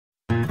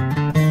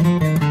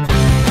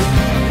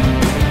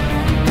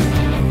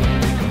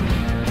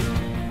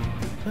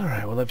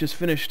just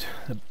finished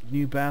the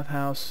new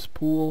bathhouse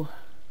pool.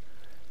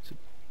 It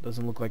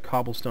doesn't look like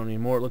cobblestone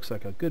anymore. It looks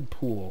like a good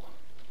pool.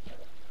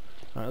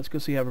 Alright, let's go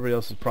see how everybody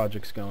else's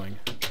project's going.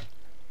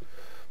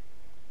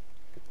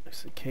 I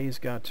see Kay's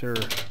got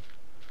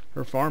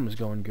her farm is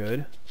going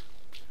good.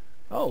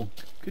 Oh,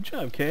 good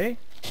job, Kay.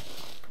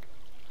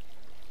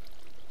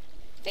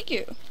 Thank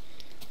you.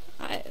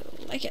 I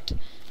like it.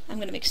 I'm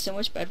gonna make so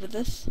much bread with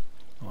this.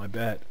 Oh, I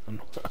bet.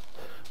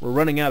 We're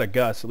running out of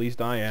Gus, at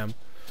least I am.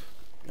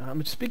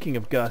 Speaking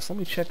of Gus, let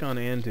me check on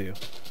Andue.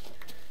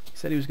 He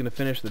said he was going to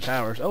finish the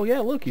towers. Oh yeah,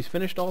 look, he's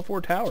finished all 4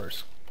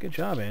 towers. Good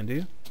job,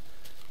 Andue.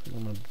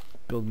 I'm going to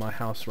build my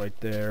house right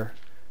there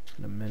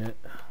in a minute.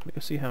 Let me go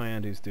see how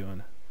Andue's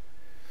doing.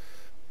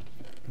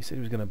 He said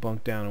he was going to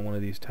bunk down in one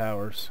of these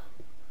towers.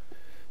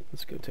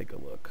 Let's go take a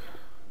look.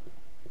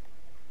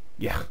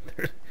 Yeah,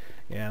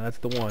 yeah, that's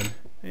the one.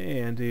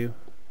 Hey, Andue.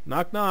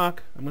 Knock,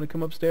 knock. I'm going to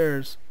come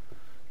upstairs.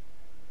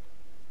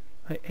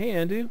 Hey,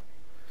 Andue.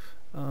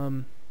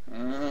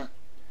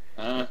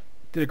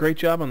 Did a great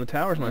job on the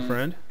towers, my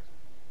friend.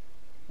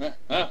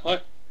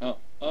 What?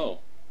 Oh.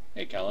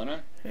 Hey,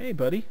 Calanar. Hey,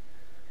 buddy.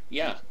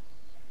 Yeah,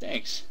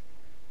 thanks.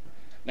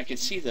 And I can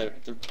see the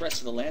rest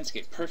of the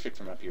landscape perfect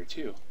from up here,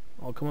 too.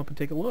 I'll come up and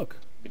take a look.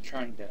 Been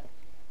trying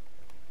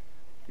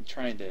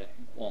to,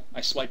 well,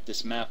 I swiped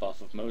this map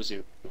off of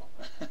Mozu.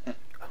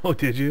 Oh,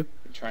 did you?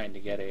 Been trying to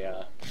get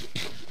a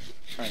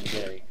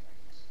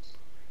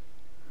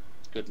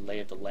good lay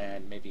of the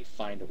land, maybe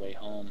find a way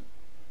home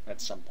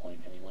at some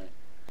point, anyway.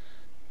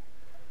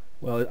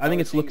 Well, I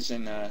think it's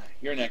in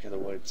your neck of the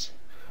woods.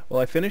 Well,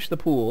 I finished the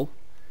pool.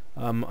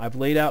 I've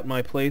laid out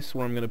my place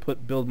where I'm going to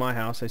build my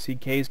house. I see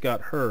Kay's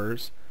got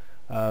hers.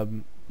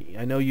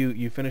 I know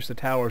you finished the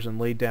towers and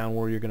laid down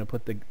where you're going to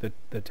put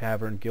the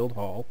tavern guild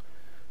hall.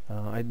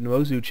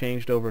 Mozu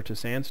changed over to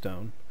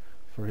sandstone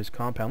for his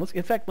compound.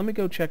 In fact, let me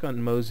go check on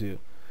Mozu.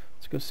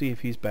 Let's go see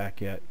if he's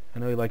back yet. I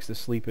know he likes to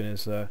sleep in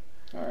his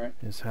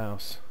his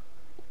house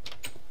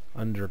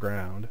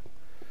underground,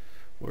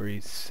 where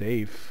he's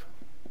safe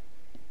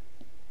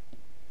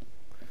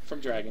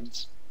from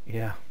dragons.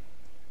 Yeah.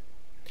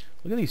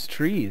 Look at these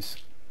trees.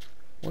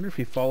 Wonder if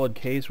he followed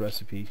Kay's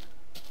recipe.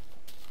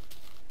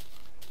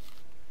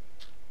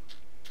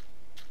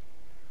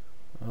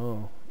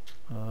 Oh.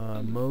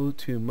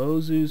 To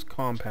Mozu's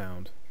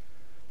compound.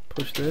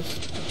 Push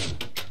this.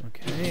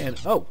 Okay, and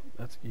oh,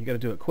 you gotta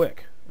do it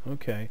quick.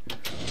 Okay.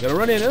 You gotta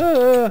run in.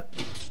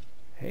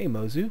 Hey,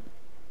 Mozu.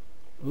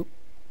 Oop.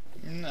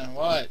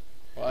 What?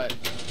 What?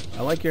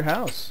 I like your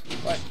house.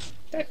 What?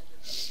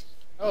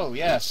 Oh,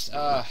 yes.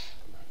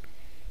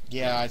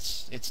 Yeah,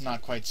 it's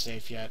not quite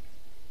safe yet.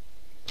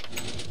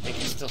 They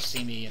can still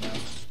see me, you know.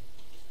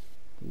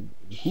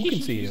 Who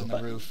can see you? On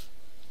the roof.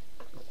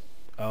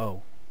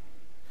 Oh.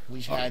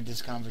 We've had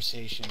this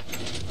conversation.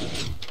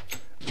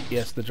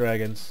 Yes, the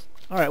dragons.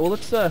 All right, well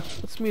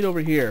let's meet over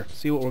here.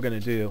 See what we're gonna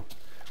do.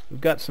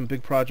 We've got some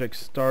big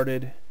projects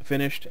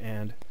finished,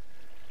 and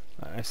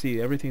I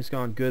see everything's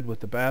gone good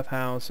with the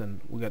bathhouse,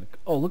 and we got.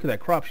 Oh, look at that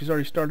crop! She's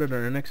already started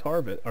on her next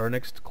harvest, or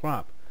next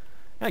crop.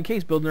 And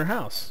Kay's building her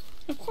house.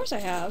 Of course I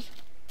have.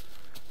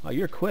 Oh,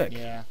 you're quick.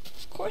 Yeah.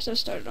 Of course I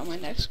started on my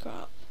next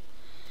crop.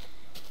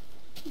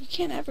 You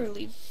can't ever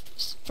leave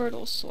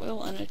fertile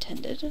soil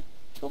unattended.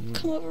 It'll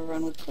come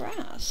overrun with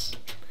grass.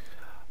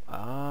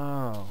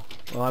 Oh.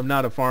 Well, I'm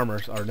not a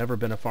farmer, or never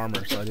been a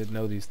farmer, so I didn't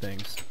know these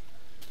things.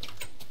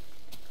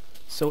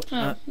 So,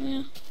 yeah.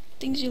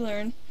 Things you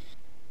learn.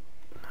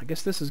 I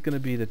guess this is going to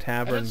be the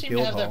tavern I don't seem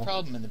guild to have hall. that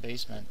problem in the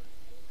basement.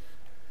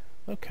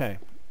 Okay.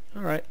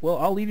 All right. Well,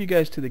 I'll leave you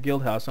guys to the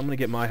guild house. I'm going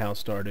to get my house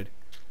started.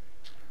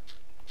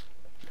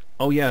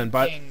 Oh yeah,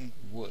 and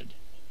wood.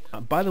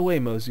 By the way,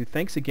 Mozu,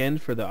 thanks again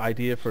for the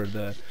idea for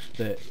the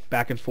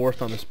back and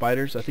forth on the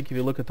spiders. I think if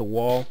you look at the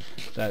wall,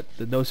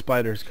 no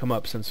spiders come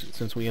up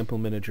since we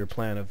implemented your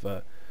plan of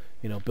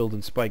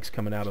building spikes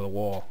coming out of the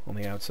wall on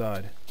the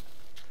outside.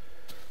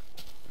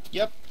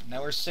 Yep.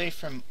 Now we're safe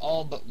from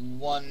all but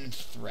one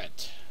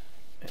threat.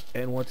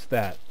 And what's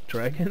that?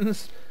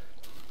 Dragons?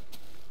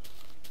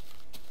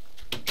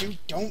 You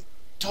don't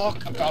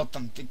talk about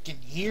them. They can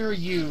hear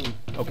you.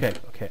 Okay,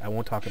 I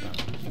won't talk about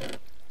them.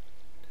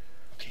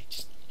 Okay,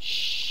 just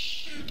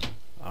shh.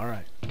 All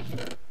right,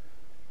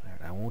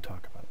 I won't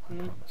talk about it,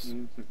 I promise.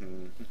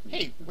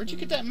 Hey, where'd you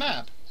get that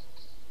map?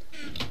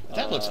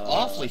 That looks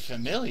awfully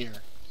familiar.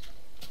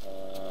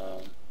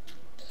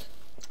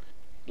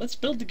 Let's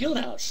build the guild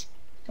house.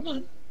 Come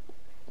on.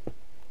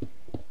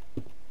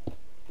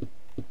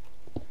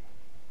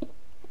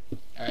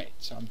 Alright,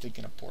 so I'm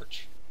thinking a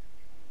porch.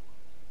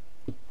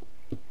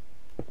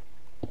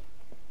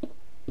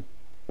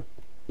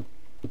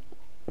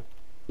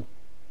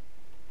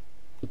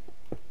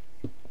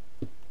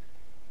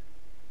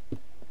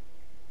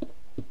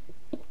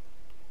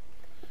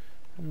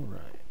 All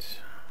right.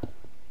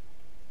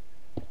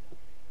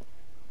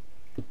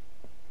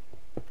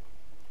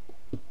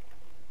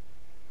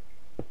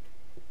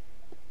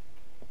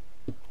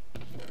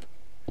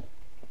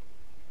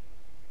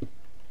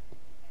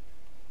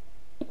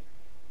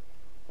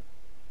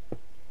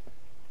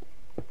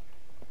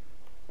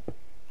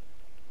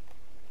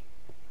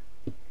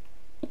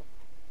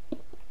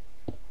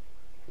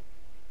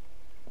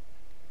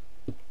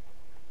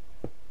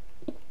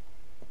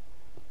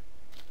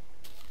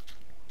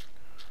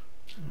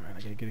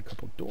 get a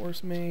couple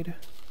doors made.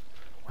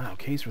 Wow,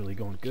 Kay's really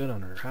going good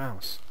on her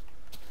house.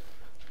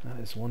 That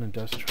is one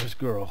industrious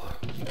girl.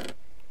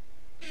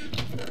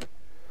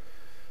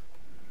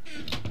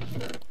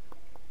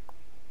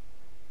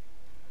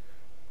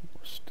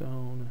 More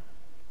stone.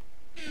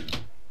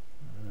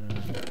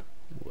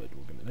 Wood.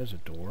 There's a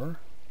door.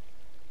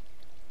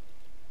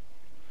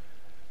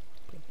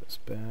 Put this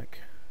back.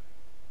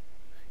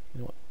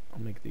 You know what? I'll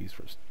make these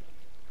first.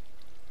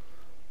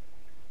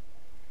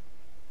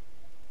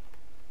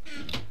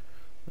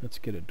 Let's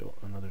get a door,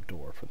 another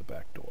door for the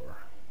back door.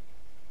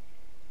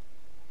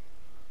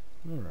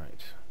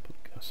 Alright, put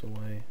Gus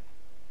away.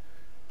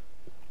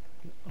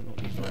 I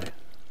don't need my...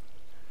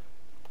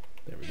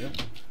 There we go.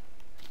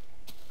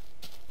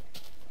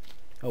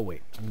 Oh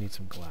wait, I need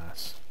some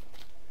glass.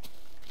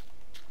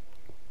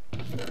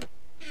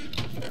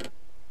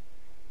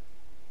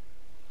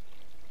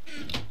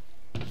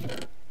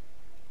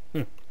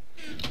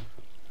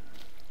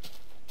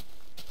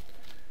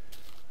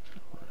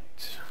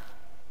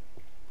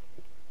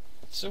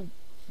 So,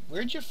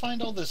 where'd you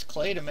find all this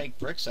clay to make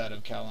bricks out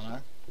of,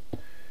 Calanar?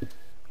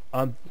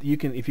 You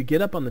can, if you get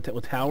up on the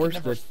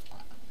towers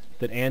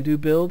that Andue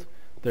build,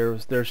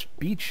 there's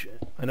beach.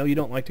 I know you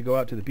don't like to go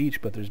out to the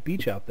beach, but there's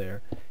beach out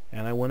there,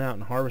 and I went out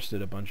and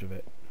harvested a bunch of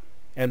it.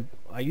 And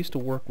I used to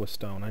work with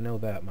stone. I know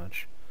that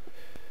much.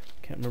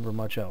 Can't remember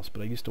much else,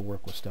 but I used to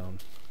work with stone.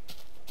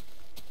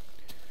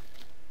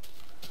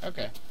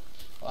 Okay.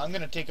 Well, I'm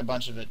gonna take a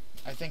bunch of it.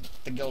 I think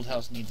the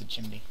Guildhouse needs a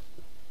chimney.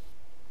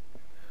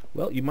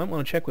 Well, you might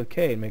want to check with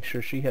Kay and make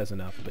sure she has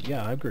enough. But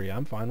yeah, I agree.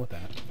 I'm fine with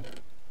that.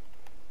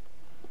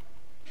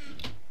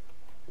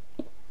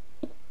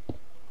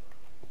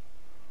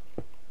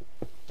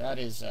 That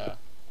is, I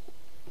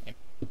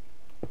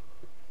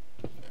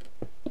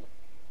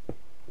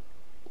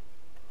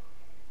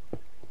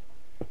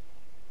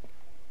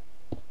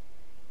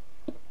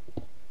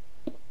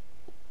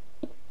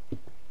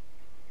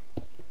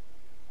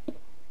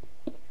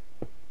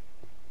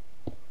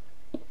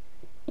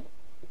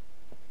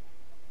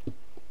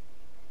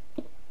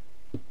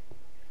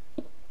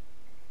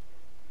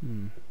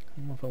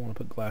don't know if I want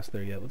to put glass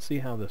there yet. Let's see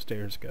how the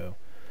stairs go.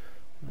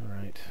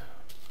 Alright.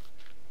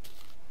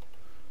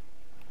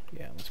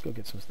 Yeah, let's go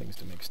get some things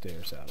to make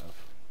stairs out of.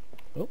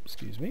 Oh,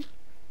 excuse me.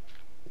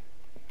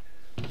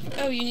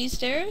 Oh, you need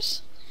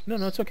stairs? No,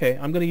 it's okay.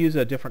 I'm going to use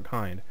a different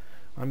kind.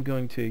 I'm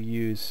going to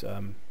use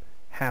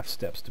half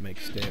steps to make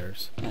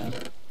stairs. Oh.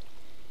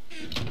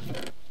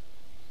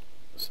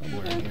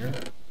 Somewhere in here.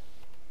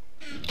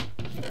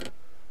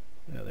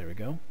 Yeah, there we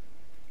go.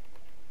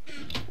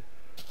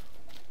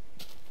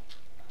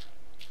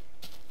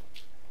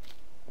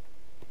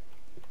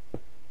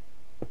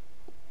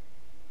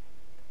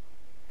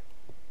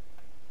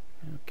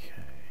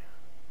 Okay.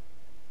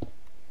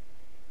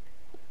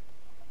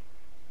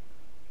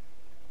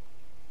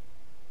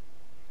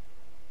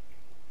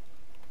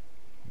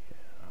 Yeah.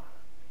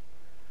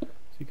 So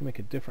you can make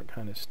a different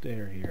kind of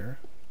stair here.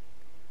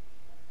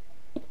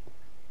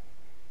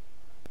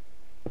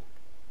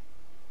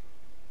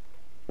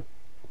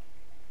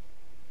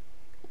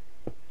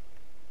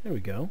 There we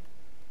go.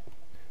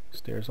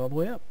 Stairs all the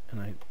way up,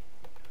 and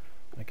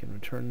I can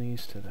return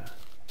these to the...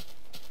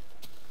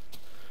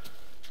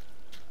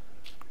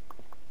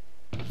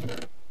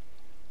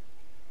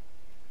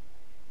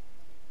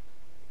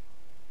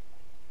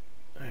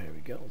 There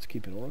we go. Let's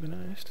keep it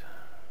organized.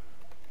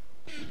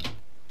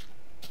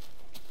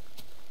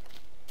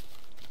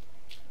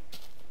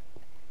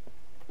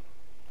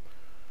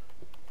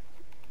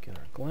 Get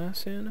our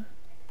glass in.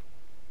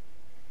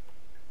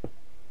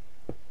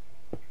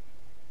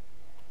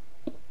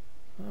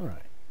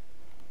 Alright.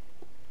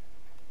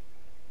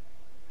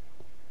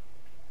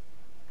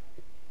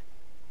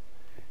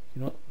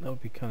 You know what? That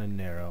would be kind of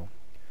narrow.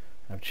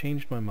 I've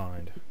changed my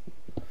mind.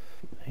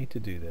 I hate to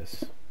do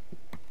this.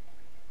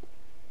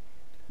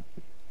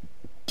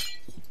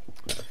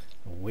 I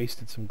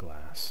wasted some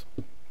glass.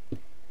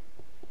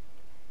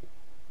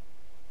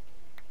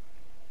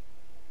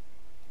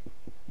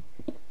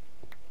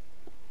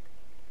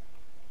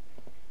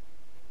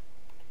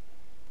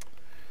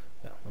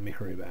 Well, let me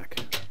hurry back.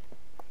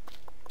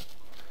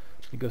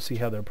 Let me go see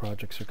how their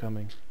projects are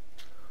coming.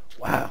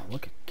 Wow,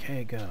 look at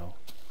Kay go.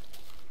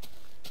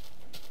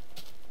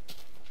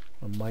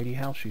 A mighty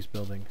house she's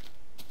building.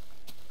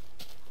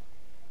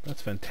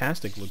 That's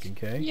fantastic looking,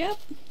 Kay. Yep,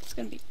 it's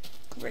gonna be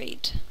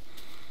great.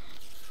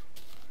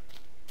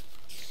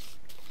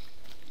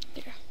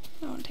 There,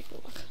 I want to take a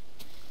look.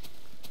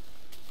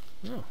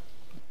 Oh,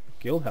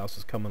 Guildhouse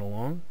is coming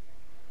along.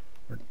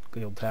 Or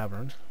Guild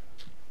Tavern.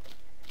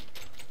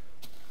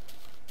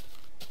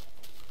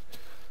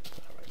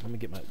 Alright, let me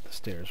get the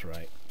stairs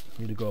right.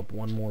 I need to go up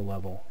one more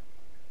level.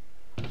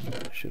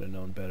 I should have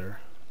known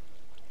better.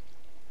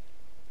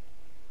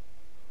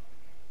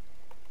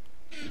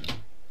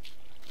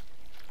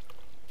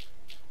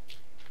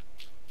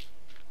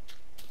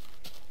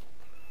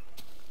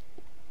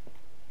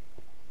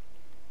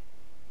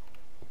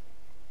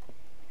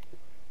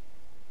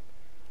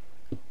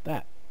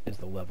 That is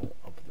the level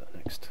of the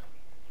next.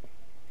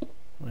 I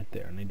want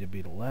there. I need to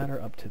be a ladder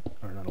up to,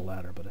 or not a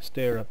ladder, but a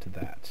stair up to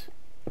that.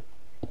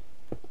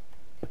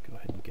 Go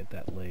ahead and get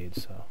that laid,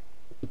 so.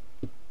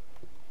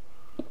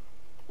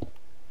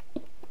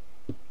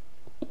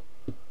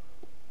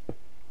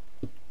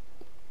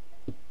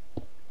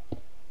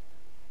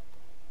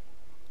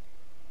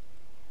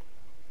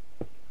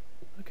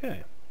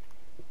 Okay.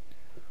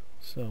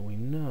 So we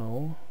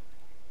know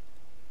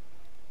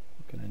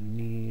we're going to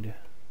need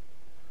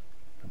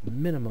a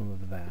minimum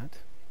of that.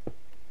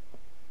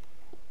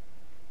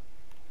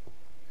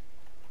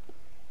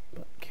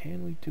 But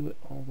can we do it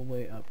all the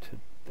way up to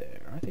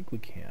there? I think we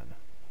can.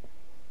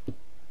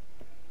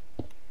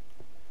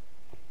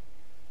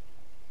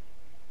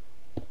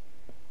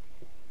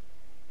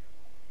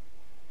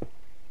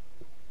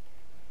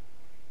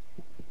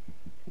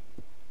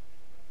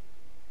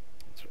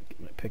 Let's get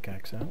my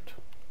pickaxe out.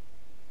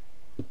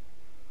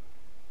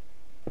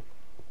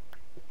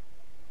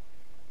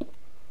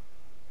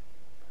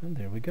 And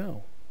there we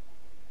go.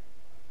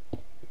 All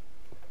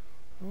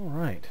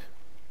right.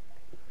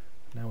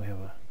 Now we have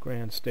a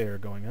grand stair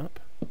going up.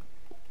 I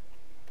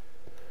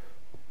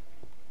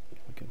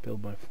can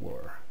build my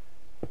floor.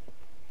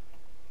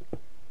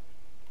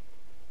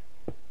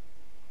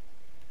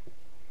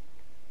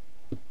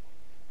 I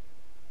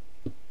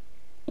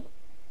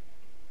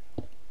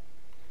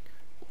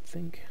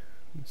think,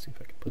 let's see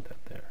if I can put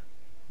that there.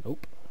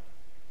 Nope.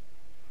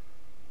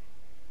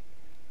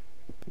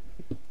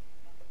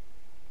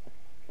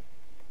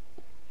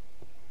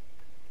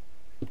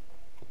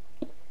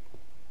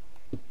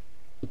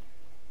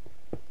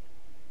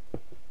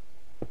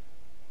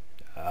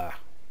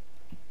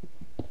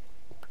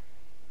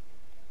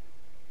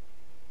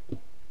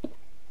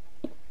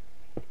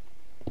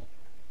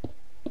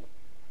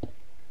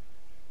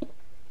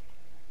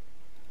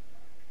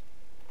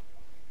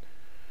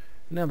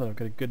 Now that I've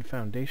got a good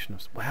foundation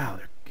of... Wow,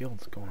 their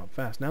guild's going up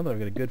fast. Now that I've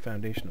got a good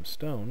foundation of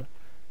stone,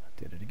 I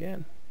did it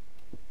again.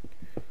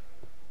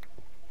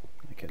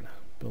 I can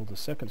build a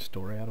second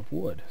story out of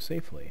wood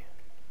safely.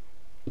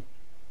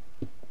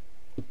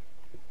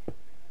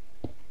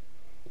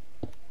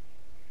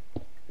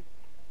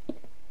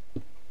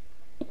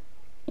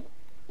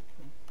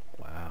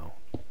 Wow,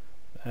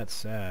 that's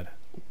sad.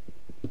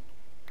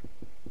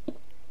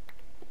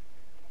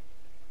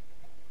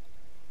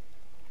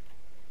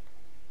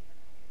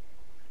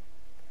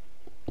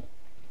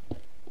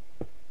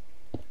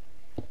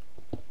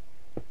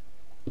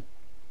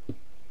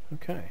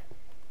 Okay.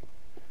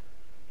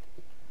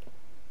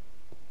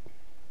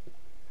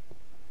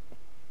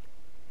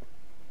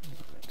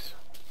 Right.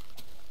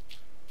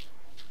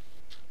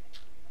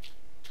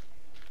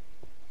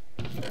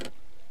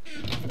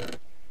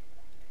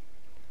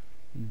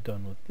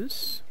 Done with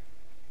this.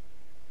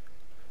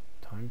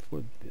 Time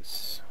for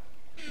this.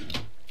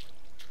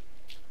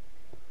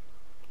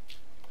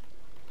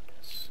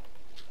 Yes.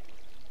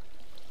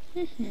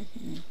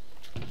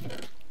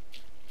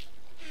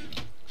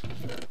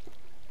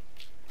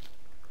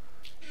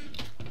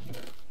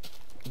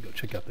 Go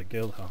check out the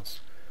Guildhouse.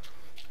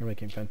 They're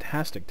making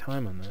fantastic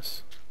time on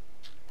this.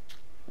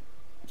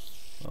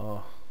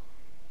 Oh.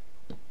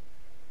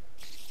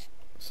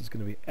 This is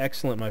going to be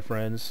excellent, my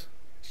friends.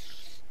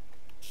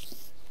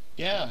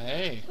 Yeah,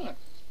 hey. Huh.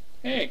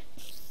 Hey.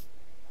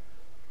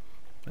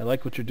 I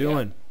like what you're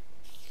doing.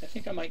 I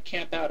think I might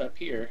camp out up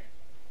here.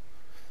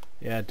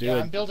 Yeah, do Yeah,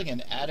 it. I'm building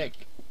an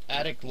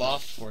attic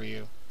loft for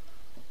you.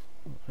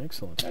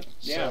 Excellent.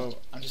 Yeah. So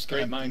I'm just Great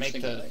gonna minds make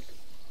think the alike.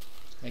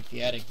 make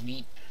the attic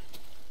neat.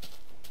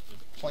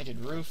 The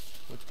pointed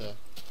roof with the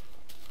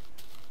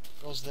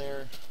grills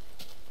there.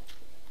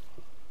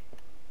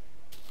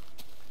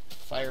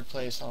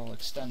 Fireplace, I'll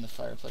extend the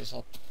fireplace.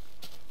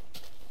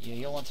 Yeah,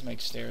 you'll want to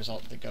make stairs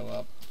that go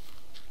up.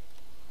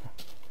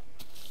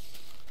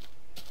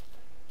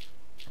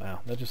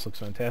 Wow, that just looks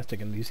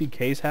fantastic. And do you see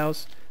Kay's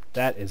house?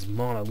 That is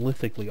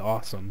monolithically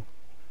awesome.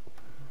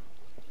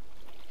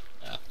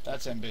 Yeah,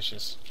 that's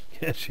ambitious.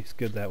 Yeah, she's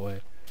good that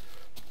way.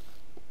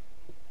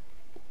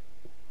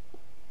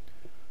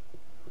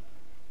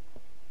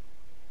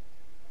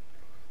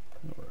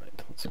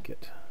 Alright, let's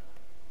get...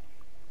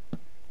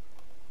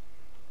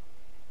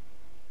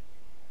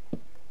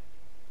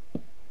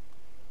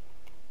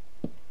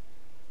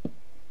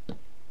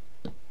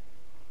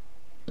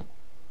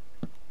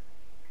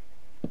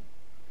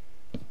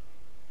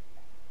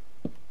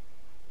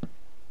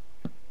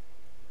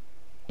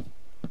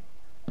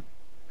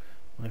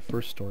 My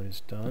first story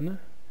is done.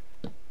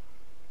 Now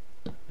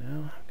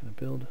I'm going to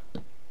build a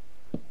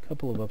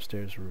couple of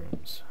upstairs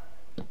rooms.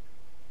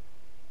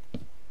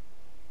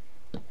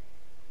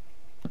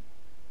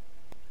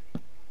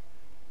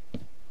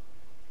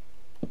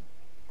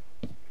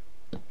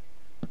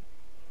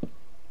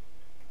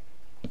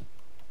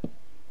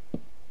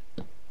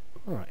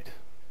 Alright.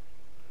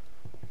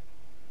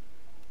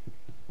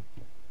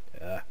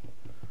 Alright,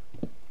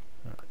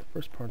 the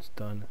first part's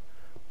done.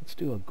 Let's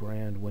do a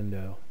grand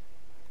window.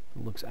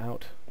 It looks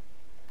out.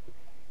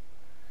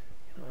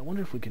 You know, I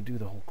wonder if we can do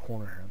the whole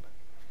corner here.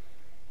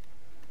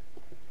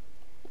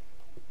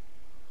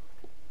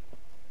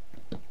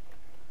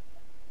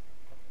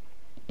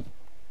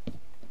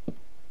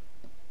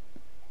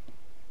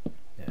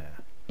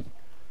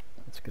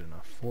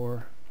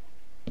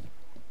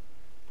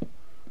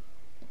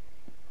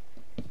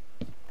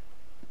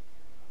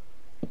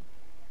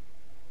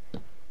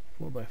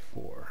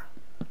 4x4.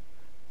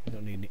 We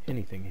don't need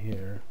anything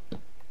here.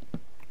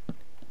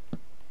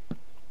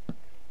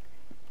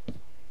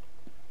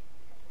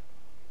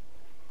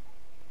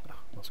 Ah,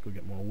 let's go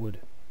get more wood.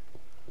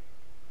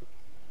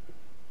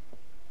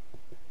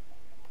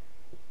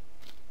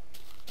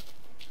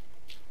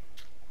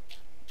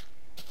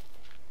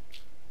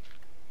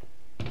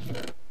 I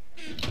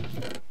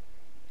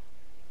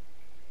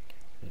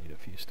need a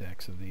few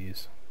stacks of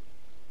these.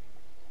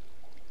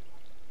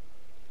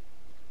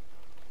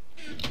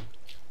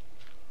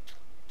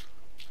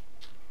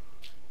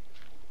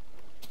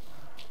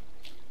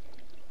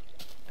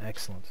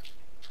 Excellent.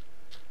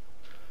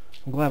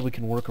 I'm glad we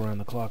can work around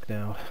the clock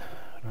now.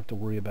 I don't have to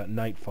worry about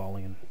night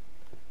falling and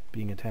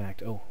being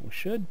attacked. Oh, we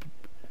should...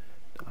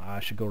 I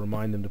should go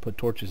remind them to put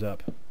torches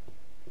up.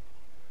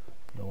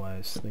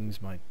 Otherwise,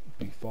 things might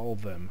befall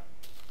them.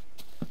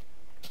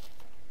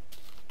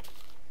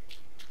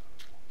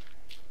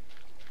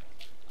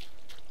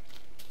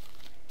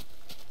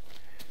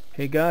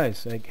 Hey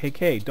guys, hey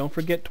Kay, don't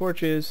forget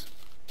torches.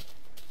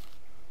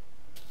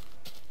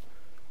 I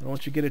don't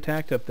want you to get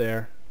attacked up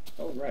there.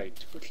 Oh, right,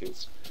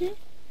 torches.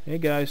 Hey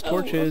guys,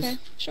 torches. Oh, okay,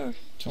 sure.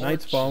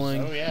 Night's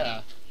falling. Oh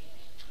yeah.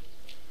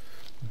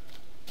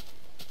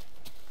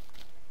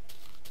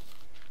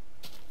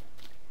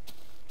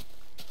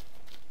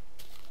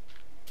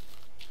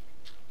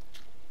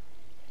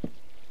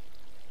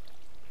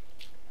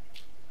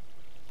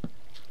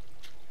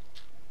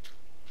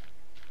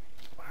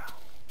 Wow.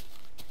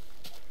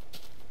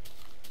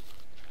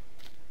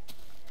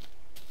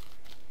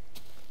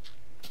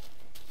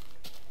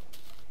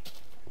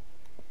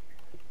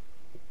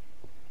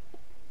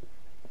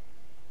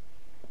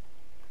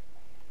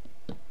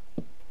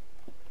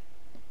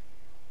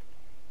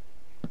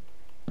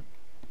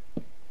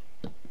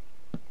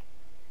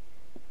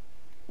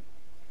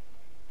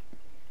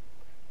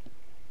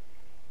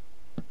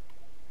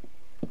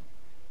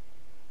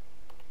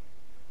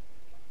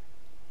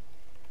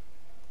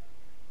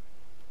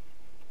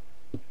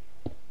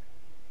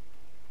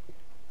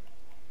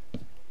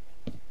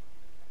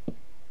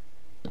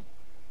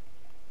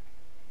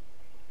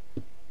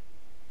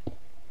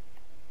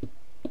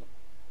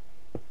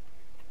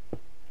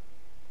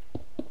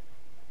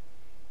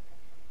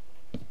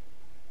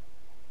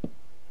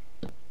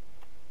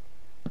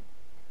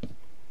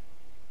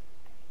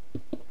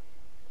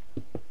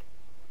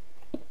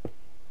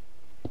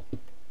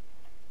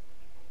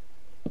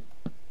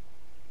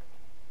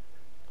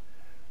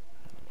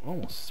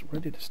 Almost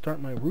ready to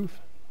start my roof.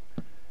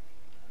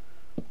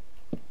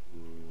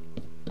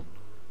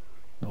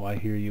 Oh, I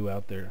hear you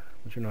out there,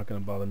 but you're not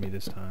going to bother me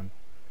this time.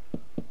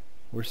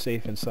 We're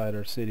safe inside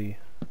our city.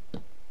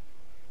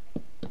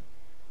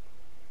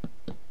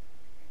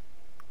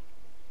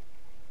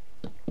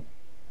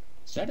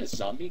 Is that a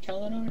zombie,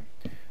 Calanar?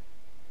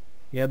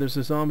 Yeah, there's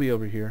a zombie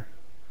over here,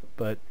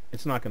 but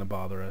it's not going to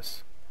bother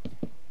us.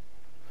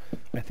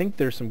 I think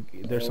there's some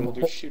They're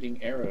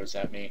shooting arrows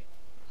at me.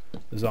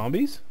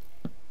 zombies.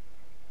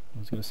 I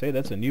was going to say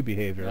that's a new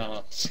behavior.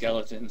 No,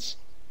 skeletons.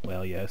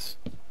 Well, yes.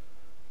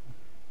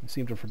 I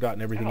seem to have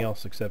forgotten everything Ow.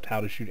 else except how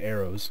to shoot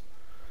arrows.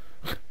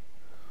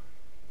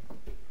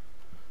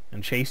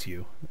 And chase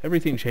you.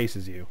 Everything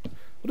chases you.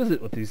 What is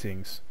it with these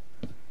things?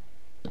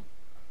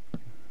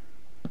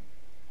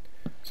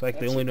 It's like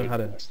That's they only a know good how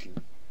to...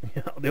 question.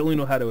 Yeah, they only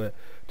know how to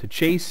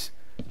chase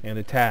and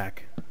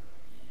attack.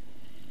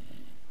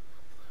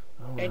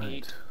 All And right.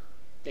 eat.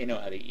 They know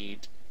how to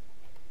eat.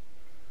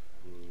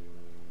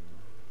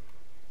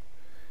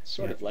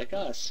 Sort Yeah. of like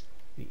us.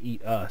 They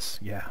eat us,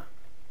 yeah.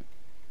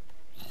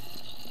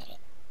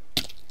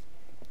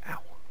 Ow.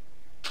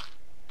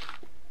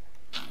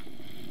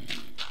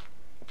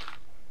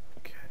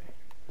 Okay.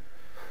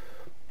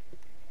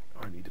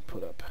 I need to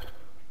put up...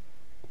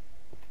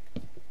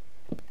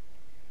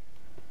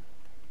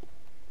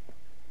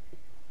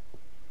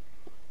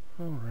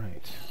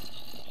 Alright.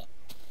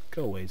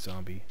 Go away,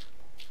 zombie.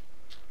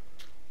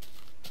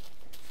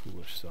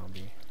 Foolish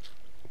zombie.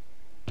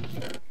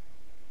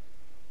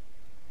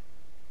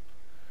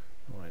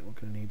 Alright, we're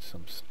gonna need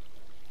some...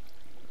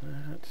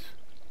 that.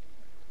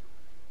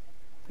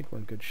 I think we're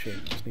in good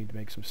shape. Just need to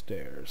make some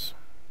stairs.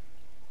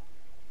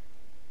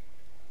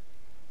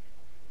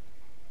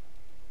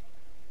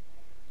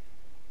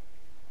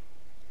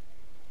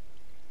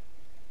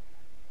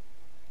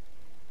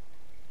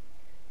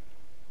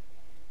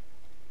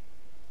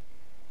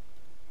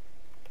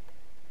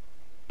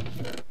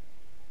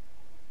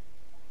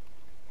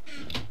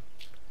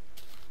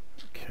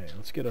 Okay,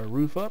 let's get our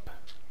roof up.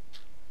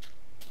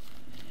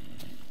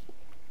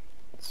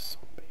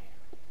 Zombie.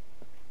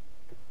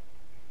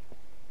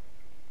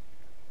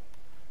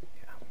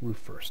 Yeah, roof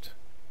first.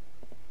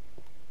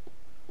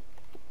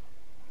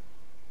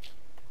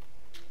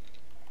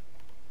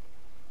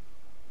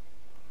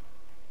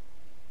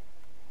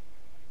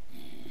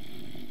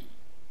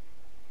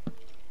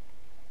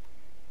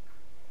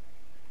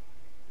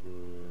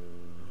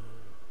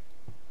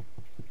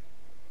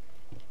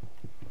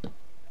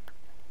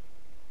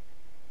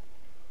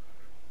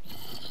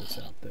 Put this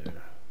out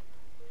there.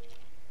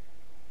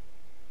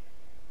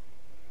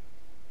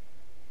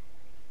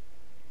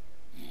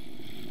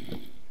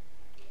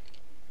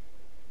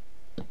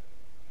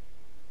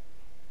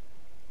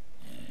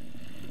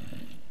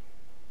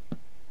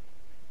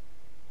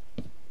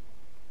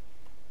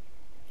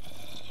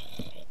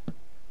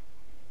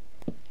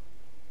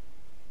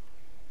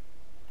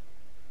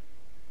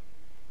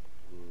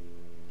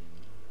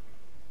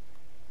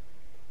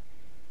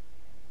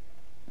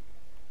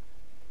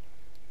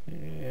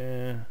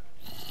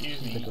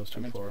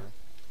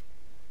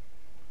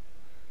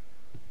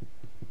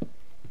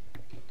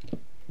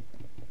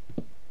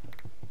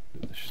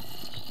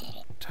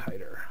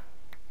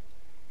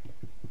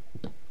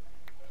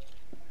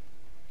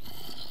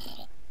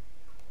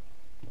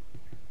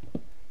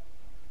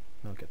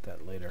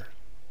 that later.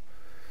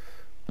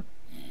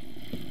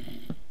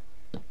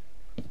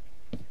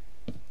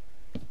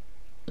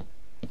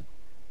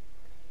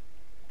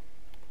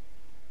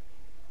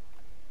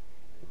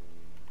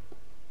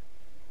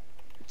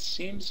 It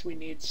seems we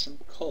need some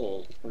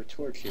coal for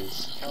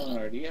torches.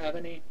 Calanar, do you have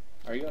any?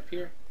 Are you up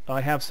here?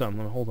 I have some.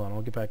 Hold on,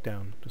 I'll get back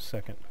down. Just a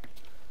second.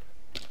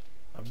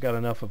 I've got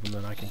enough of them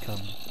that I can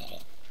come.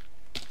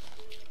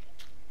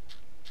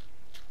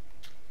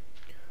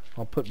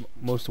 I'll put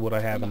most of what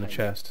I have in the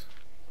chest.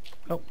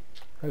 Oh,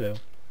 hello.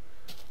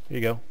 Here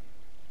you go.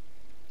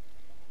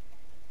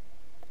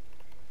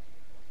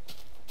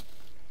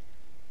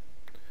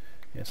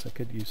 Yes, I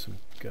could use some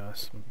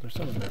Gus. There's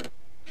some in there.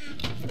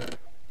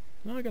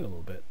 No, I got a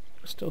little bit.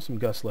 There's still some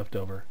Gus left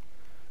over.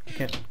 I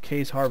can't.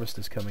 Kay's harvest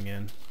is coming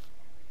in.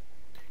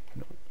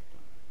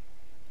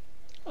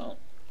 Oh.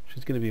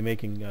 She's going to be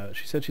making.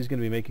 She said she's going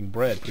to be making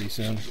bread pretty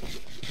soon.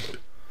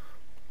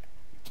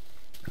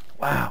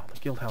 Wow, the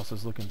Guildhouse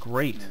is looking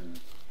great.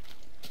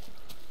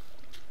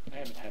 I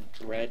haven't had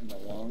bread in a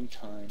long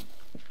time.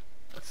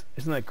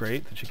 Isn't that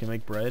great that she can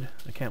make bread?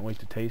 I can't wait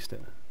to taste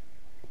it.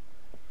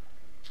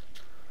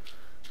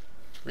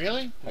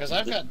 Really? Because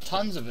I've got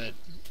tons of it.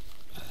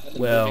 I've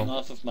been Well, living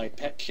off of my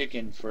pet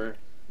chicken for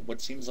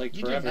what seems like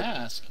You forever. didn't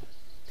ask.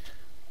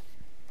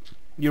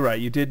 you're right.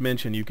 You did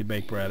mention you could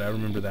make bread. I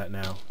remember that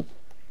now.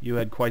 You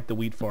had quite the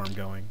wheat farm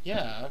going.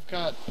 Yeah, I've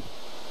got...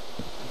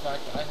 In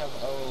fact, I have...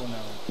 Oh,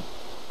 no.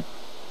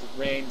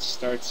 The rain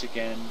starts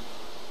again.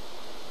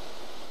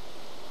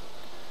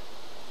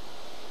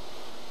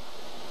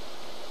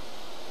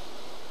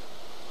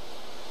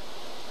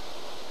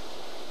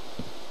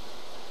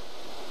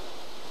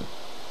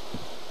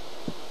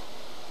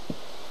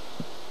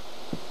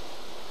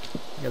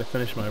 I gotta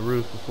finish my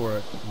roof before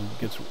it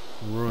gets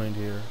ruined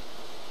here.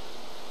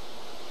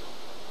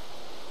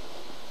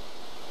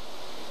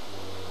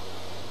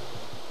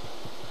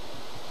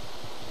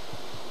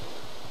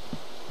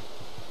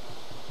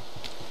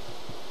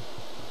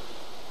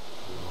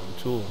 Wrong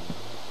tool.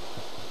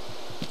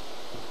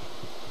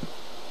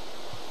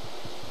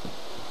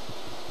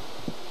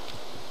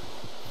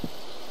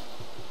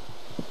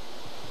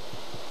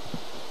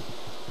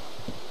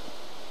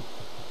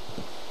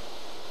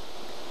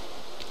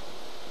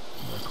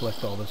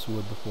 Collect all this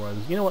wood before I...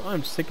 You know what?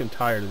 I'm sick and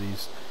tired of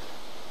these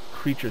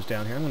creatures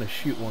down here. I'm going to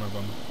shoot one of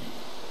them.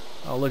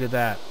 Oh, look at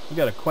that. We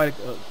got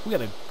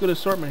a good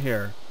assortment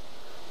here.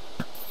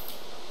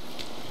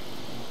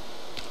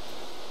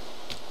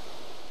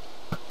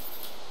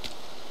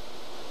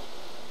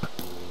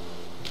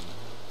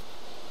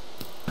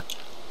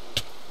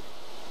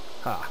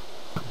 Ha.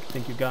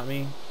 Think you got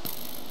me?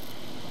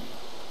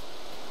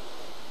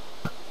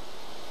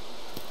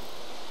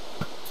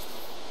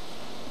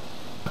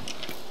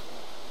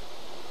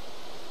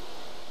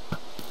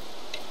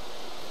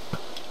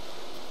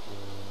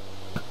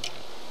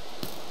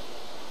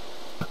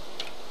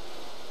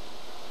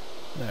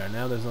 There,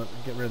 now there's not...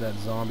 Get rid of that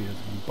zombie that's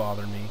been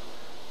bothering me.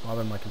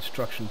 Bothering my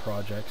construction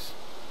projects.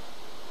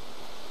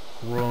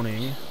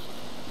 Groaning.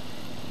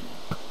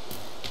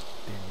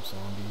 Damn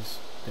zombies.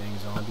 Dang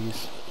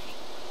zombies.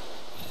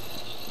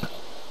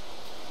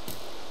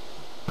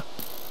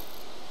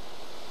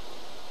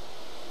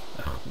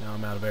 Oh, now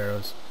I'm out of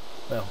arrows.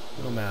 Well,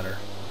 it don't matter.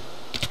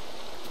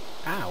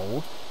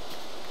 Ow!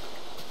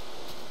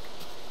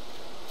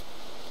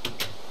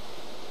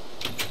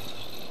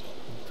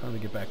 Time to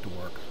get back to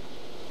work.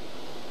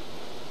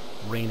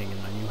 Raining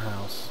in my new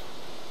house.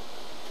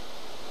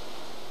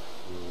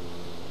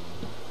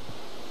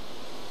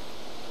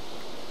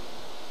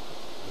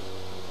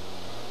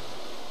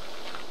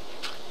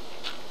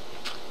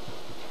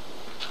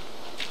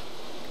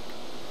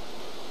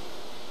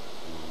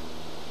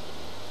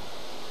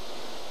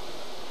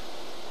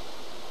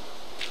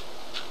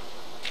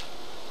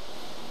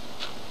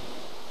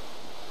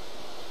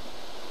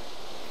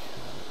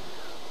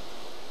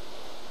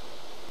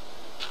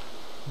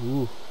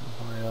 Ooh,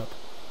 I'm high up.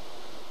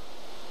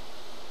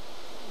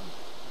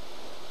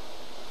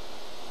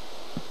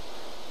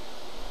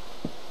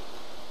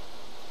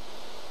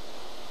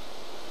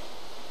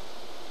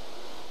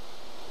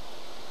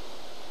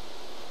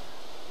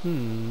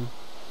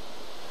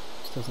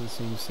 This doesn't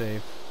seem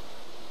safe.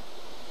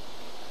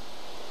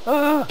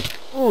 Ah!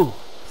 Ooh!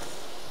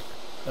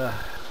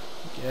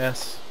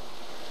 Yes.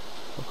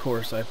 Of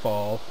course I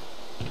fall.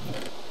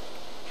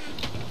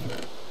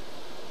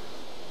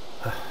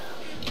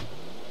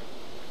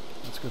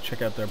 Let's go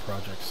check out their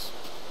projects.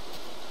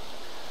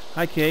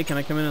 Hi Kay, can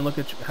I come in and look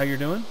at how you're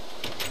doing?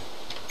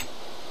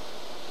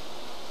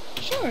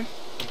 Sure.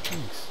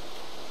 Thanks.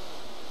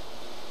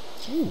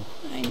 Ooh.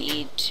 I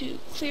need to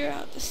clear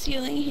out the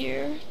ceiling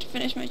here to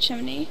finish my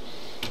chimney,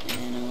 and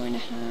then I'm going to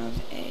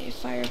have a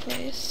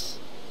fireplace.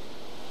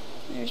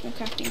 There's my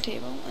crafting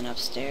table, and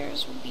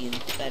upstairs will be the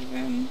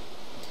bedroom,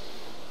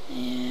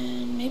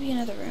 and maybe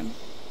another room.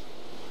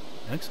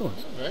 Excellent.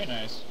 Very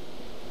nice.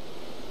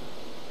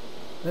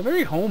 They're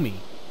very homey.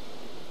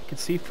 I can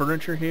see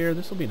furniture here.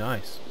 This will be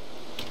nice.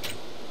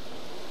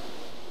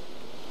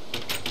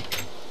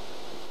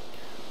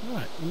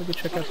 Alright, let me go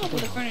check I out want to help the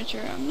with the Guildhall.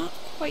 furniture. I'm not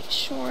quite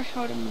sure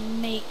how to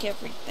make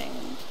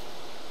everything.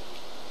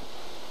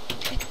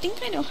 I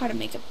think I know how to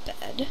make a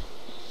bed,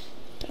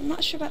 but I'm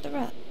not sure about the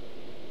rest.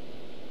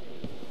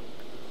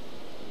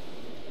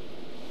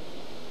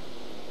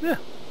 Yeah,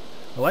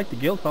 I like the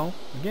Guildhall.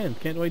 Again,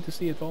 can't wait to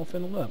see it all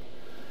finished up.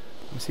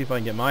 Let me see if I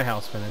can get my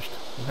house finished.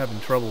 I'm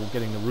having trouble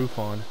getting the roof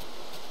on.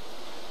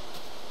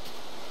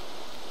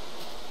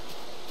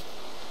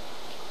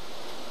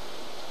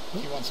 Do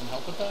you want some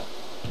help with that?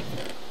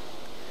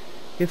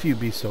 If you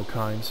be so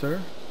kind,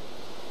 sir.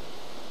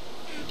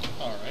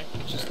 Alright,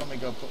 just let me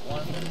go put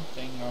one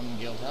thing on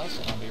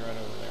Guildhouse and I'll be right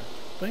over there.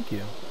 Thank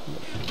you.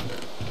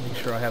 Make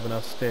sure I have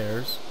enough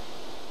stairs.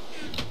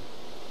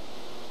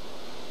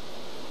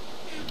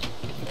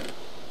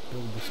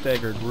 Build the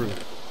staggered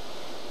roof.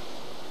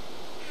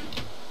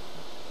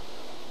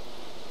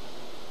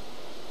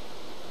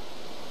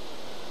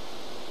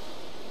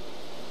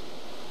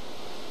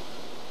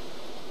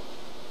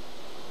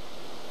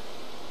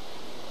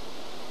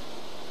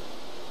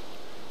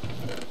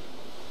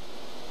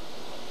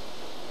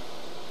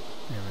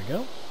 There we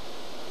go.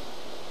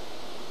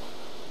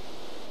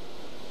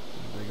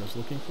 Everybody goes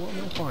looking for them,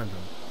 they'll find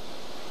them.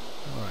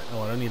 Alright,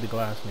 oh, I don't need the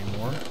glass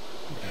anymore. Okay,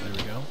 there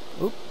we go.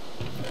 Oop.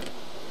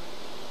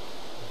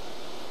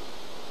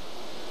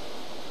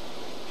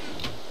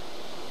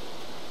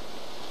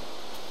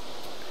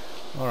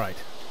 Alright.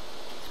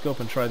 Let's go up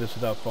and try this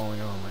without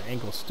falling on. My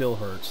ankle still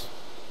hurts.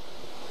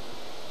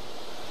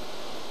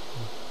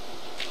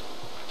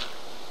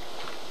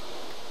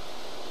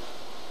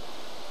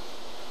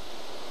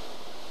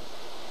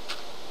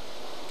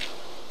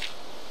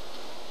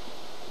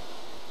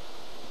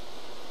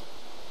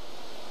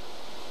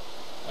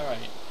 Alright,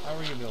 how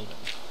are you building?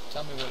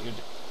 Tell me what you're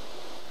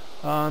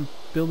doing.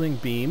 Building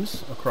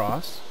beams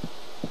across,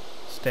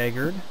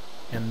 staggered,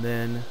 and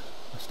then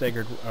a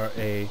staggered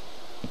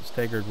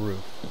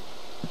roof.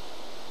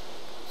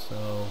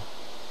 So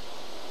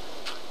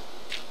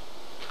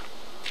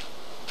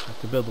I have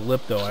to build the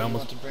lip though. So I you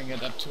almost want to bring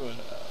it up to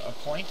a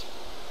point?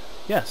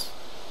 yes.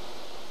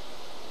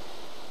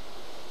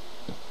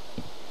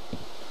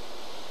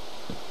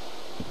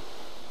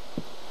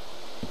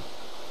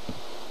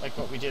 Like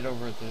what we did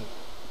over at the...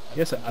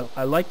 Yes,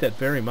 I like that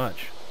very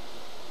much.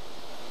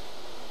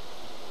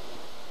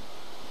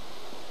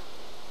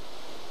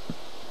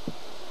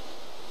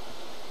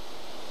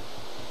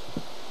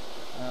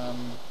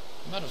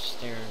 I'm out of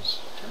stairs.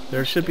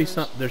 There should be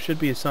some. There should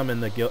be some in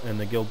the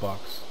guild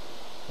box,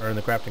 or in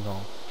the crafting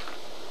hall.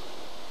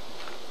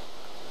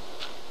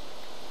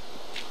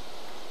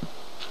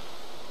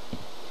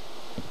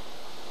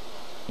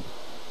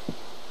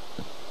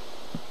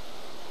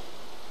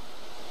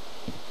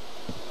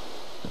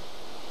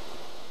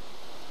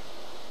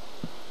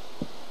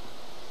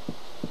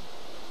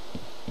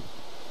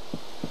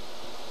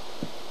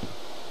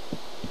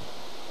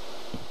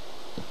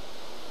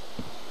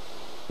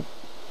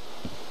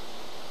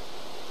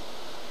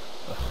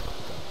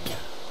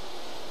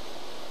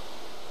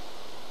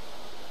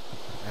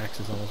 Axe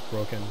is almost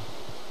broken.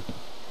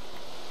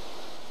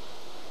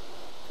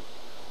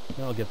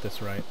 I'll get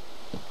this right.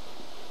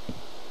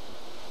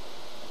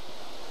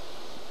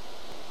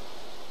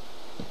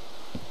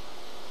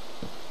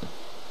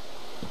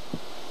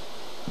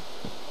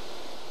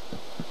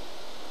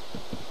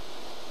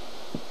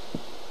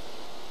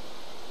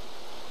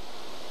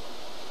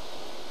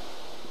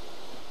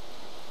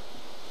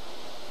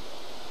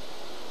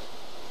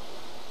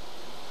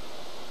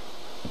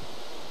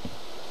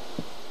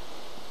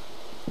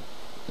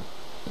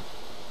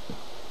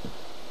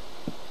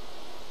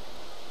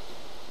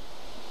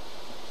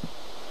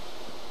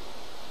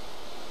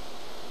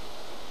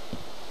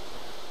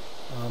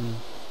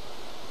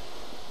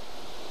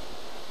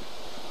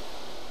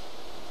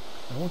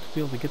 I want to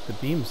be able to get the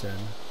beams in.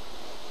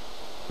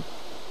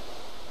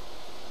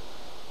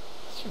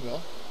 Yes, you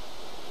will.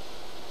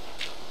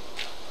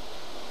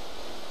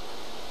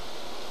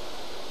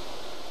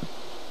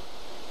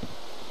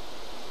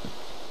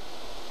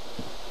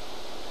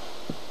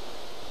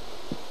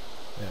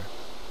 There.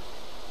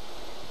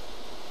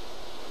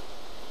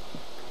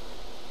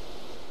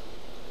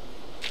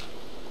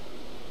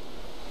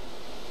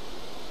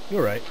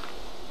 You're right.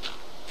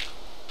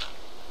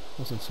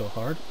 Wasn't so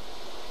hard.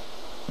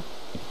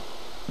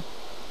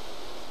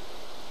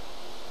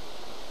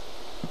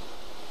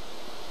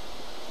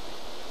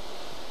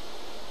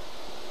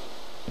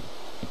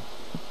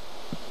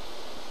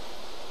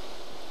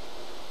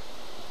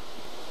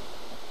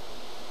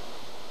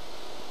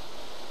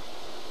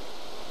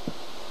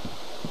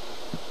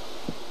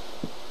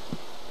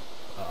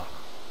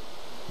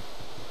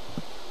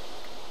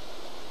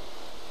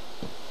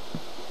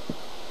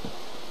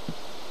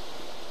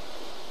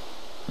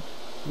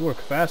 You work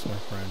fast, my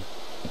friend.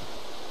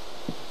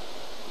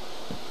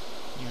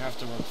 You have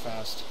to work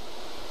fast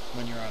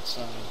when you're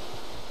outside.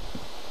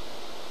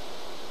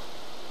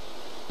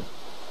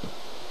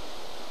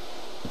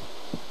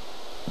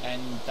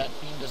 And that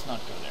beam does not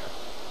go there.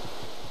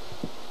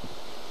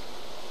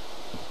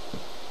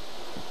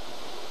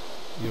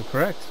 You're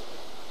correct.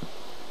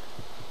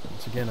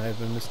 Once again, I have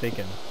been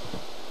mistaken.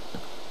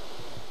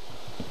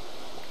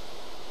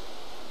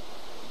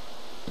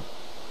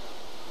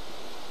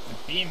 The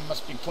beam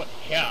must be put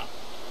here.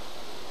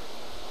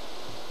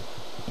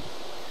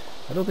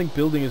 I don't think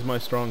building is my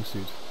strong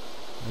suit.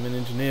 I'm an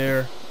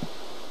engineer.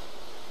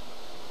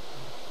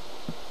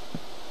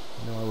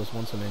 I know I was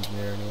once an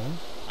engineer anyway.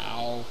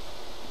 Ow.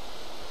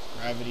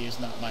 Gravity is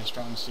not my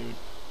strong suit.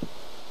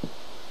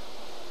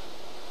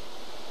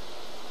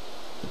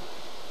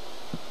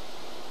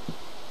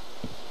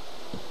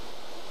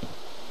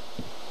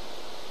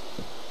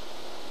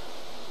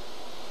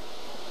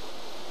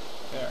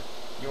 There.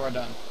 You are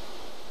done.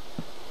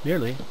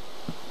 Nearly.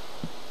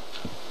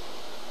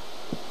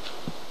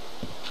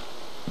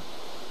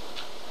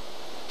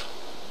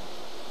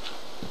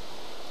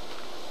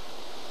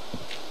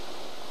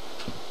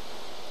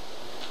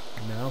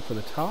 Now for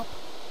the top.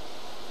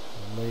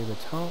 I'll lay the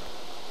top.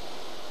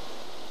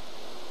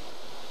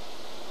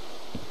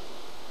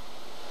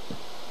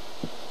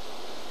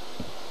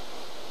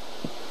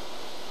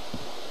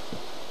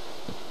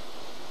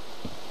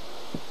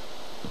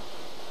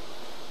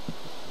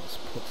 Let's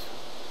put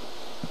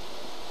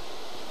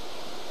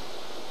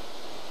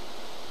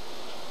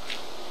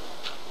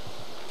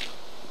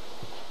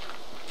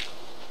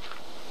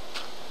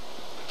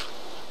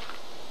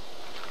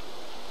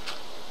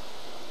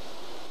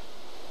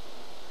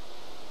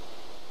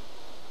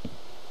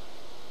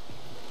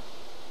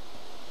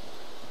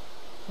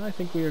I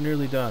think we are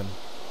nearly done.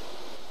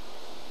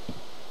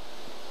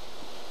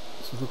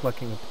 This is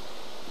looking.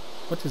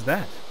 What is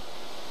that?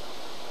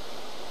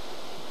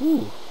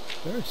 Ooh,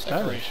 very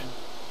stylish. Decoration.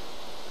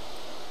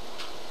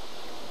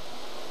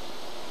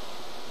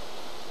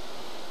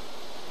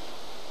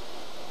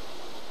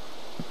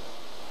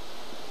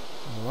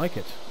 I like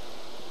it.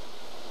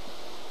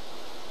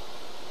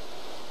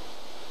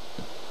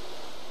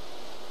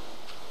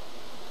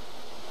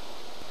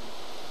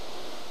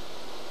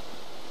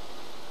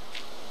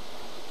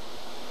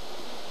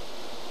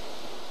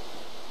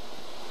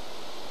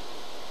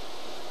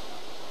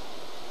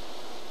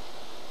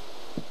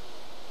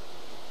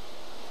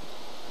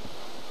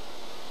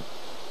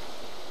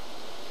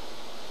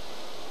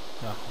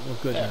 Ah, we're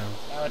good There. now.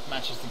 Now it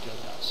matches the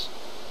Guildhouse.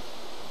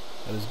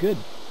 That is good.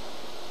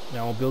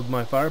 Now I'll build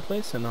my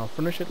fireplace and I'll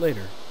furnish it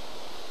later.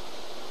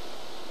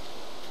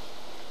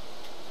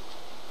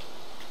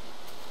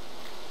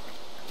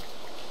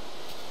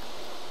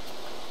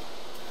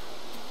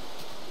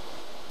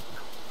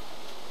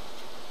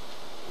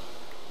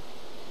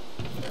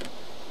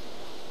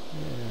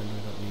 And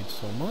we don't need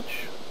so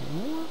much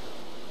anymore.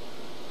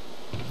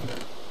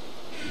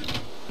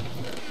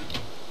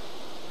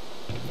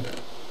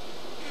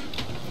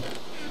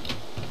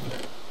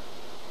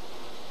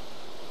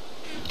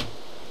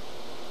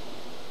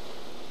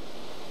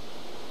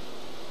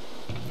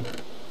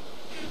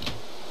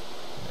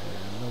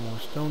 And no more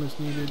stone is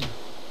needed.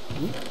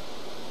 Oop.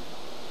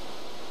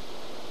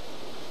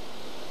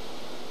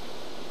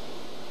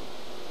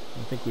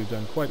 I think we've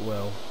done quite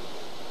well.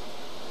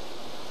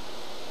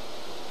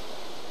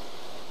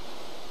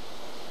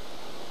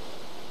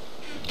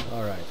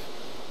 Alright.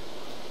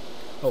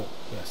 Oh,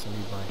 yes, I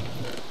need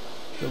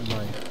build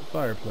my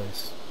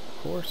fireplace,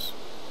 of course.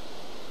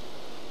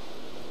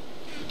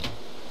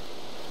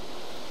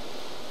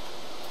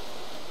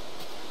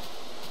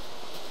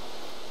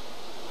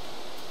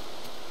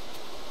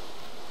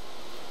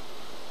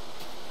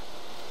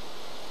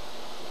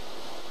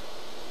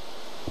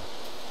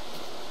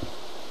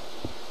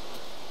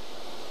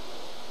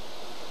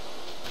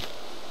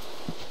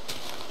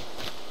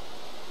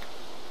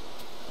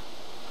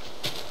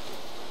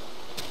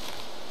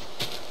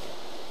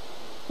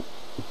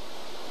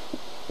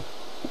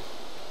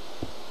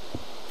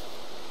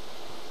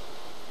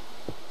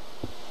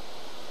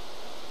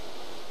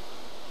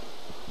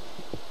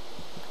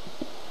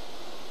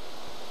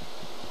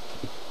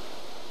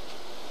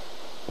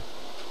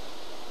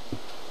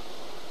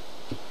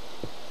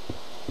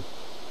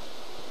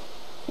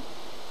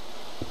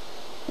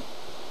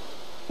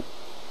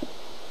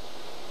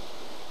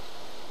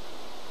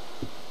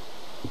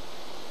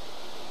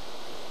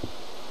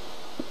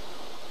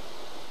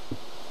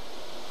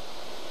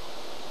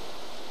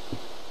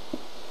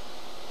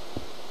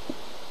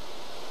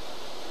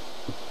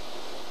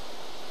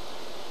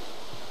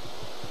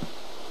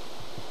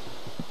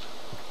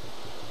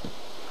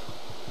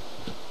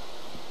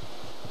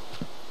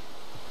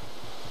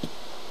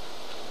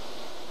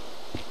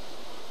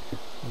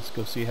 Let's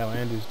go see how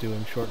Andu's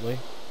doing shortly.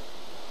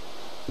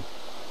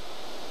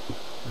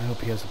 I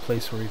hope he has a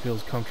place where he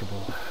feels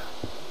comfortable.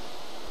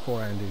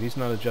 Poor Andu, he's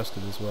not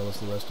adjusted as well as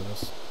the rest of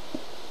us.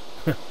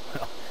 Well,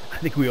 I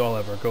think we all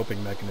have our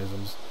coping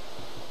mechanisms.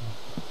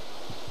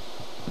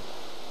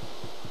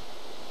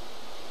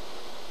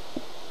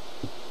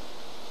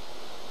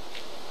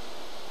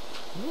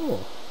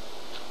 Oh.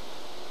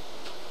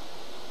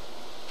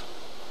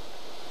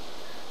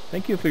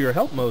 Thank you for your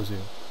help, Mozu.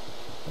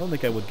 I don't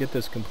think I would get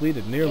this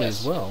completed nearly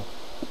as well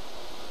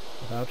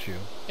without you.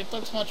 It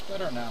looks much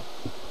better now.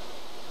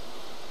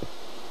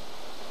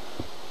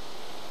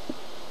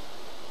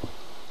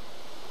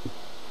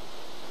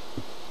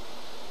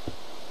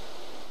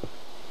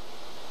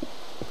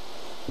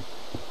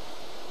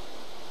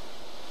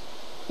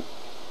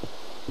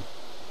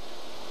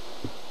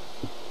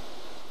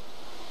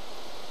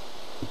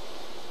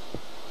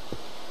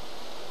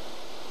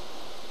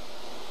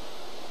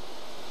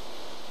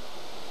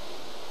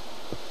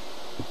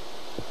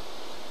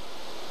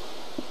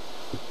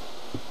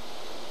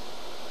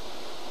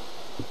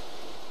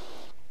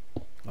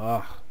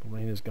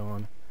 is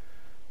gone.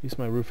 At least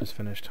my roof is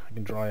finished. I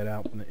can dry it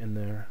out in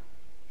there.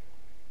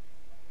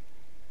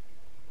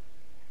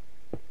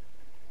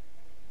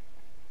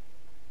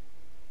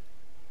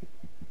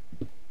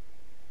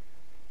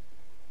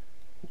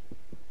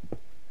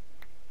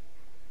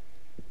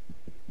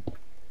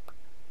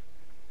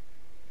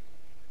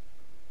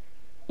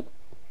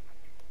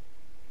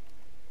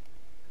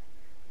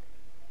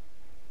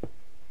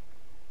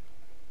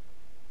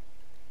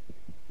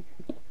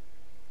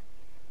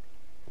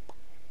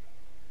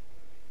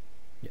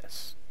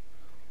 Yes.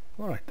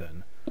 Alright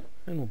then.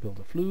 And we'll build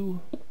a flue.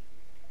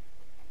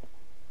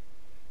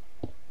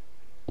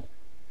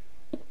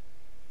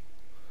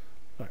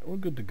 Alright, we're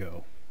good to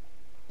go.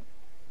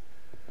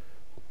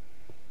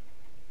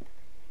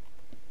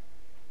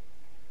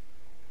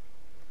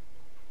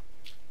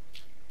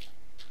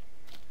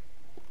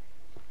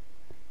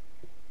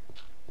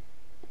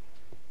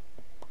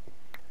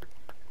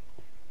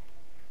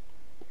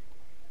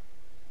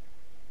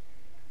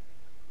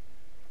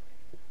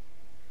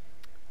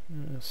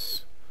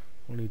 Yes,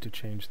 we'll need to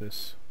change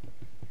this.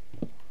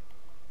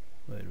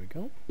 There we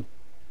go.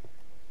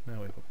 Now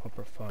we have a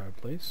proper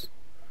fireplace.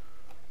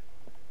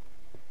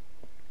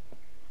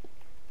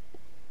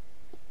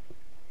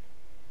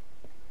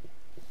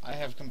 I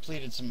have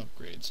completed some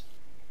upgrades.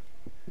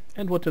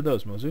 And what are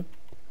those, Mozu?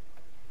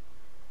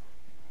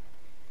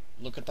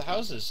 Look at the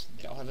houses.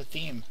 They all have a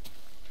theme.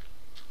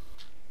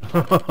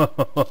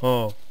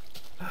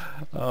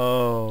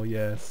 Oh,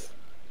 yes.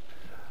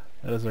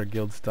 That is our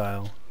guild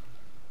style.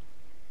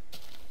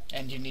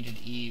 And you needed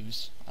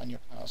eaves on your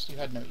house. You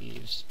had no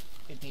eaves.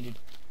 It needed...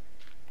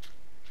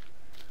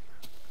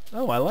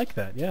 Oh, I like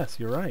that. Yes,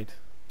 you're right.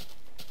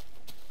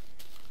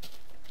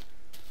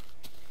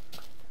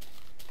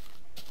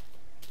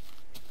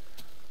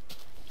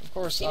 Of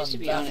course, Seems on to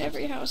be bath on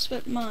every house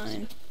but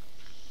mine.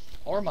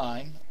 or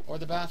mine, or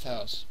the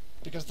bathhouse,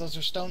 because those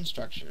are stone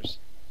structures.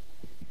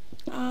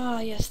 Ah,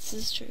 yes, this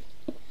is true.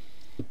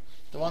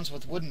 The ones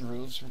with wooden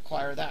roofs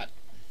require that.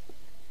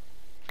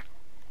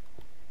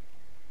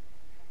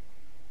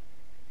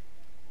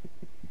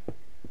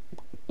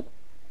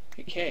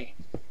 Hey, Kay.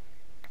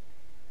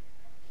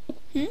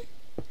 Hmm?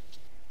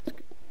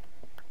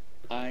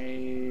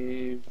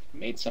 I've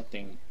made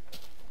something.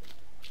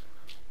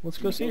 Let's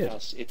in go the see it.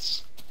 Guildhouse.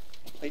 It's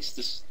a place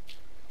to...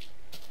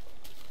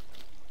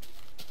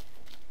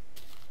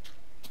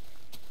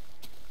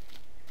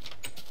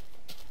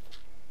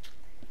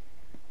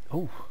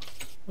 Oh,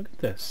 look at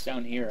this.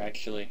 down here,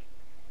 actually.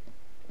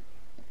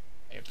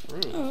 I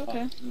approve. Oh,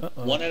 okay.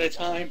 Uh-oh. One at a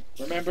time.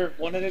 Remember?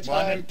 One at a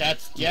time.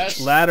 That's... Yes!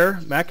 Ladder,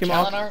 back him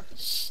off. Calanar,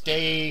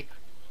 stay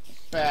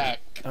back.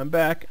 I'm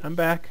back. I'm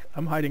back.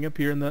 I'm hiding up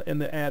here in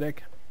the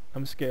attic.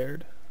 I'm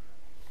scared.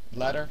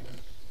 Ladder.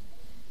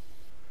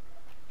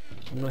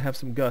 I'm gonna have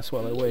some Gus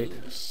while I wait.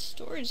 Ooh,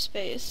 storage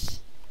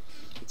space.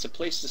 It's a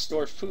place to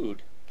store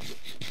food.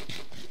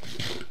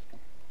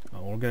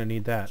 Oh, we're gonna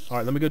need that. All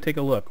right, let me go take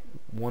a look,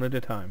 one at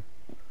a time.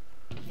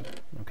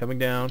 I'm coming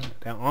down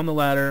on the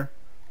ladder,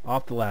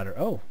 off the ladder.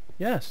 Oh,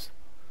 yes,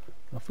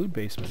 a food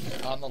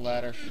basement. On the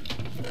ladder.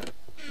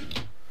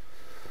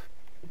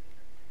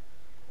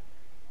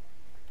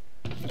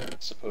 I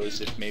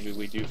suppose if maybe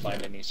we do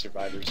find any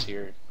survivors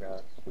here,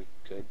 we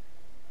could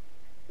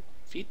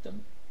feed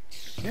them.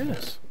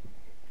 Yes.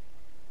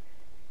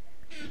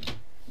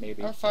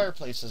 Maybe. Our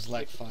fireplace is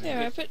like fire.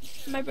 There, I put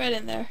my bread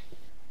in there.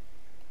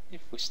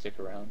 If we stick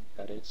around,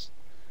 that is.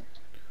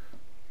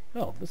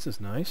 Oh, this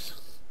is nice.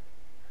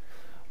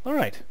 All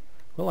right.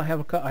 Well, I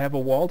have a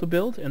wall to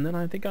build, and then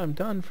I think I'm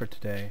done for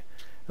today.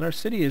 And our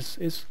city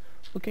is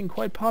looking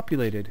quite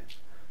populated.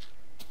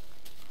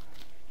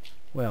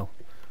 Well,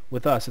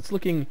 with us, it's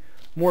looking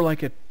more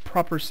like a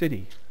proper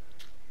city.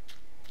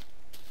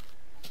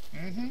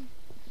 Mm-hmm.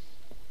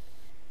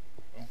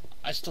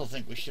 I still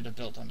think we should have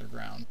built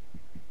underground.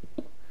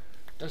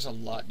 There's a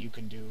lot you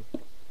can do.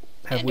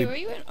 Andrew, are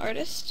you an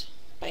artist,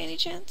 by any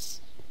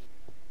chance?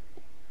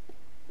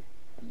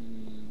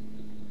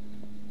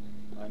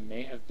 I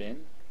may have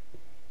been.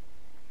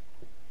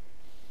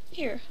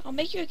 Here, I'll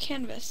make you a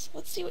canvas.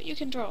 Let's see what you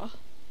can draw.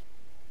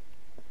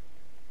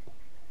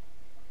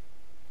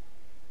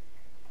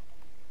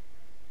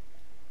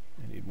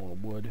 I need more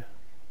wood.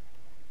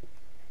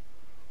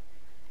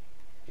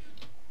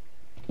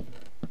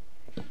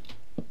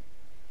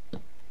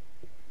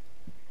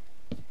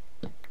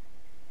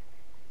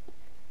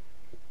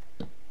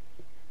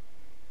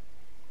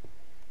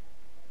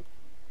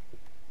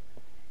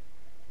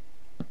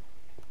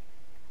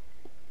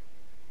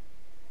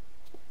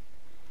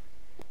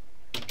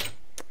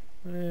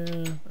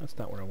 That's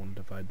not where I want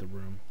to divide the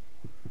room.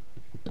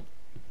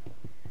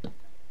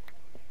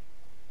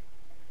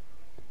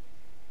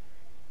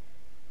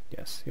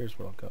 Yes, here's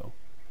where I'll go.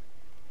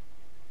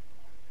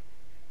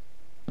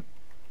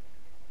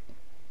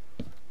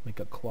 Make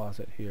a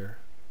closet here.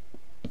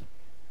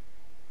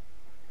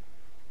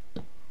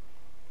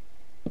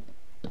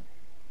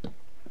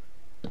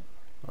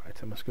 Alright,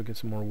 I must go get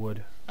some more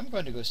wood. I'm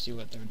going to go see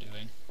what they're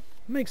doing.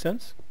 Makes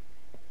sense.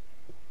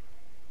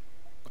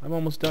 I'm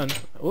almost done.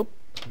 Oop.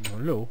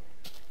 Hello.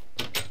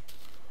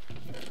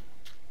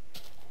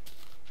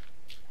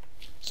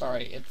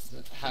 Sorry, it's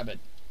a habit.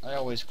 I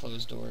always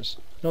close doors.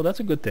 No, that's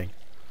a good thing.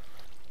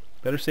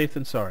 Better safe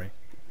than sorry.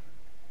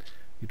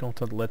 You don't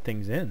have to let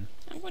things in.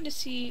 I'm going to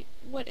see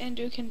what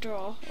Andrew can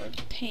draw or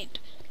paint.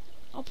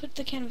 I'll put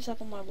the canvas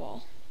up on my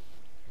wall.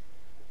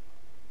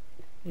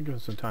 You're giving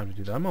some time to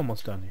do that. I'm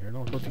almost done here.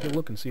 I'll go take a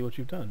look and see what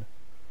you've done.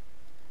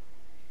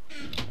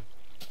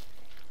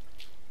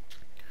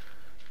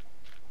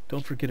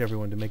 Don't forget,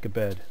 everyone, to make a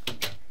bed.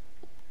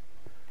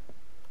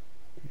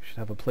 You should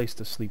have a place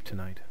to sleep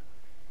tonight.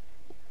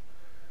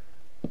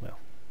 Well.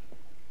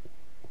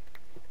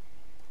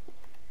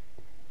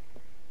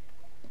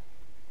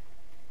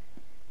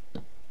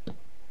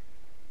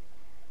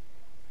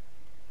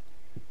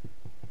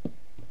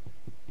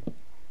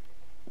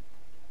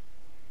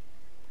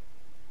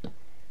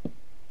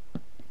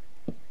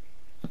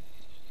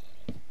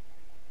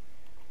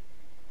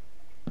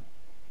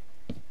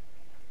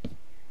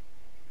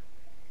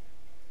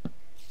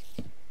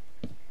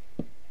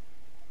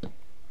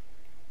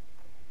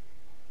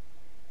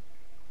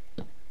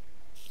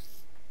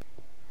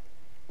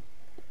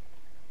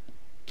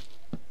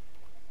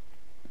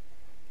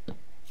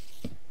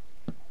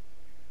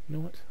 You know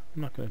what?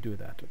 I'm not going to do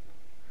that.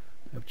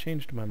 I've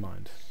changed my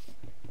mind.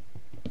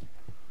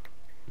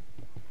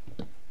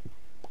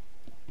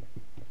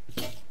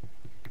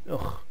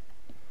 Ugh.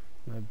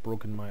 I've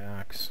broken my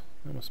axe.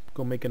 I must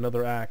go make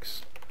another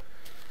axe.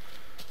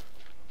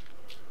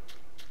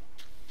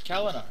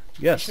 Calanar,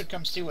 Yes. you should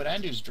come see what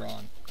Andrew's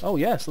drawn. Oh,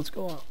 yes. Let's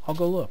go. I'll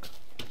go look.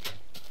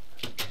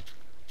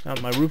 Now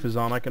that my roof is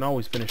on, I can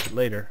always finish it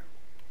later.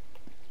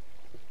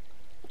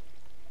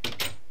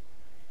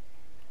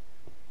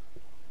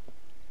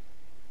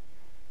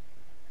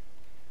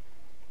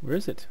 Where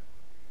is it?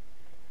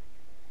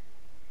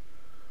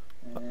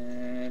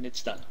 And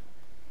it's done.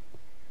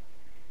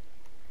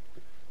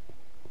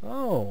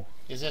 Oh.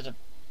 Is it a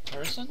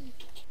person?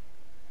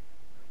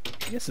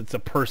 Yes, it's a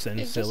person,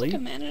 It's just silly. like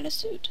a man in a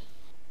suit.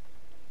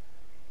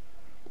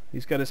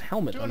 He's got his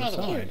helmet Do on the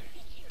another one. side.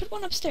 Put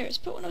one upstairs.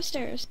 Put one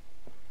upstairs.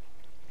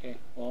 Okay,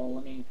 well,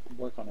 let me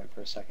work on it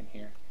for a second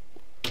here.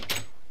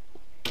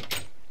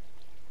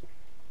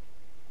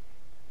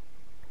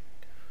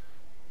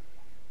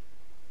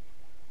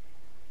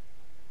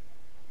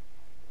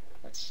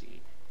 Let's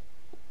see.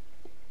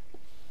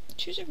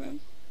 Choose a room.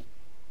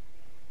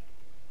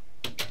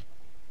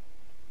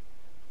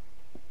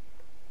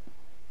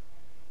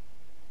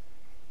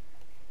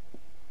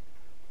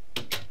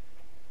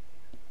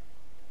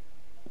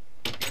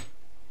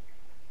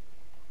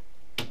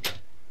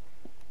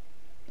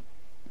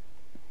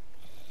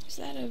 Is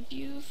that a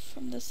view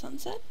from the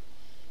sunset?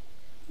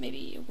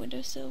 Maybe a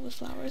windowsill with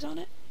flowers on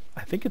it?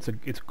 I think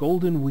it's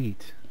golden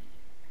wheat.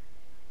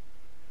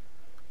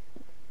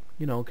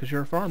 You know, 'cause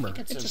you're a farmer. I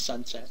think It's a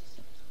sunset.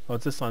 Oh,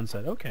 it's a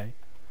sunset. Okay.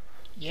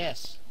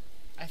 Yes.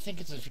 I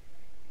think it's a...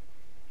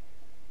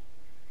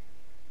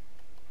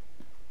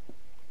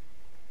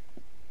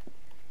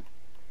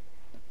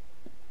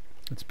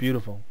 It's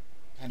beautiful.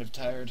 kind of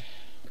tired.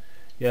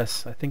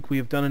 Yes, I think we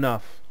have done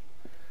enough.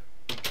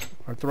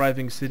 Our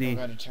thriving I've city,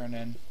 got to turn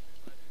in.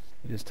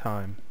 it is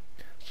time.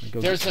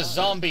 There's a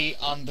zombie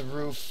on the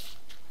roof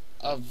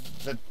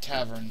of the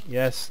tavern.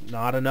 Yes,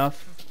 not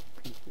enough.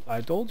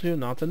 I told you,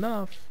 not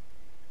enough.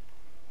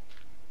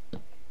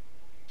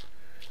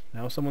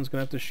 Now someone's going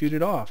to have to shoot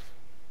it off.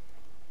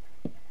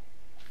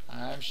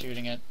 I'm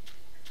shooting it.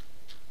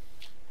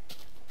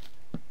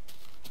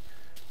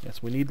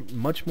 Yes, we need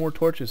much more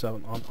torches up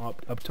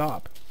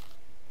top.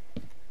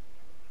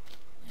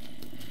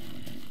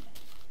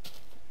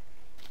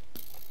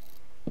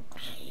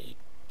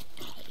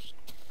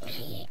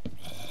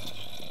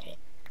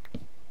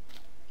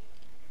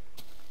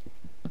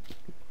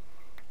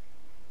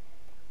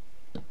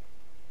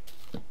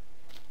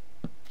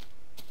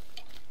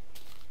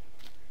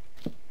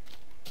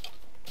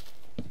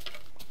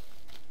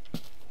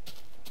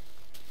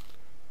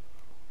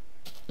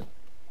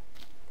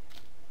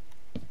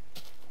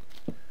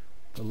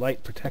 The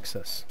light protects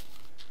us.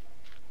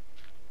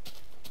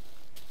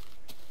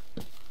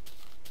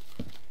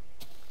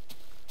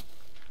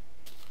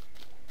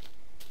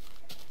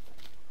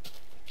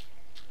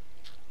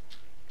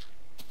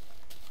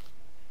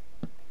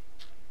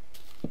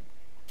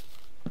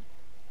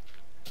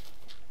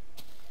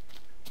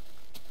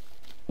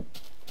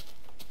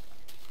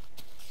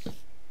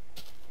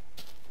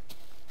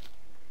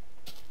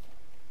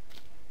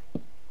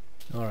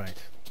 All right.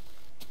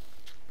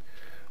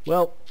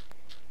 Well,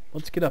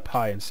 let's get up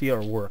high and see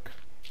our work.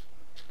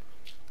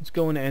 Let's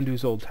go into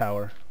Andew's old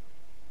tower.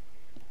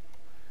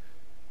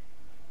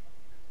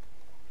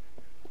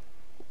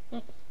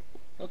 Oh,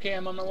 okay,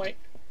 I'm on my way.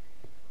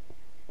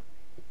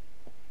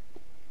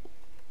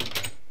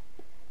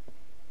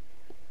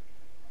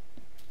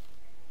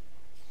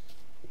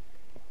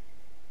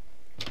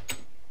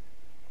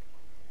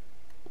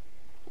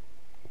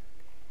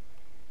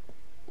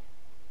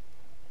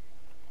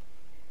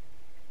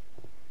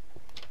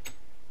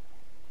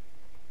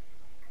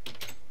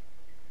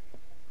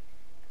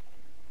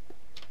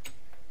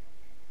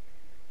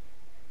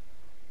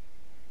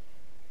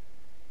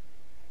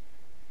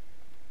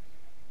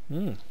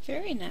 Hmm.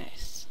 Very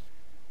nice.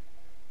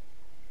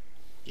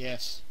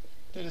 Yes,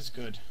 that is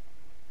good.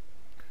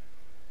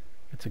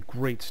 It's a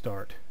great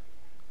start.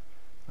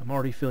 I'm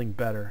already feeling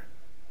better.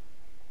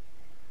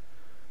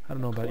 I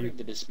don't know about you. According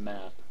to this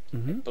map,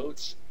 the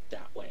boat's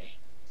that way.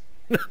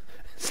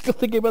 Still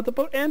thinking about the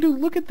boat. Andrew,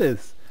 look at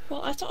this.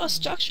 Well, I saw a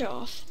structure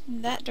off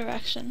in that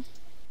direction.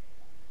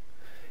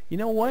 You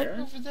know what?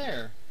 Where? Over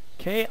there.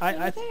 Okay,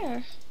 Over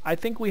there. I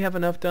think we have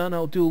enough done.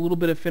 I'll do a little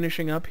bit of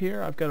finishing up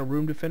here. I've got a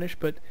room to finish,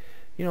 but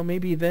you know,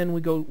 maybe then we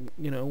go,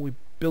 you know, we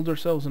build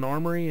ourselves an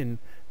armory and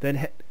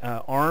then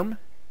arm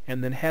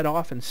and then head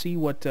off and see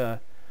what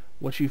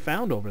you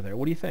found over there.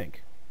 What do you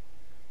think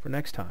for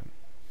next time?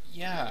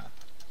 Yeah.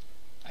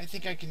 I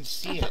think I can I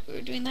see it. thought we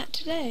were doing that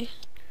today.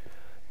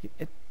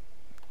 It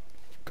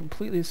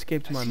completely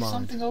escaped I my see mind.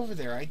 something over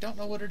there. I don't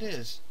know what it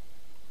is.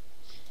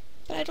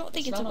 But I don't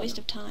think it's a not waste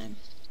on of time,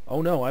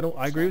 Oh no, I don't.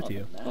 I agree It's with not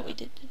you. on the what we map.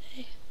 did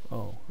today.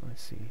 Oh, I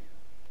see.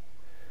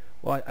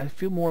 Well, I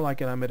feel more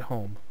like I'm at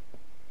home.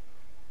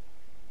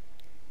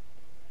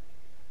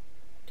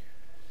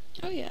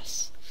 Oh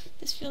yes.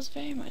 This feels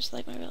very much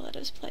like my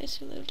relative's place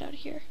who lived out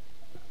here.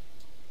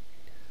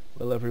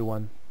 Well,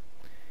 everyone,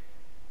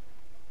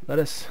 let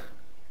us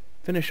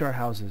finish our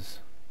houses.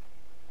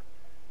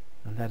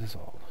 And that is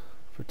all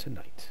for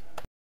tonight.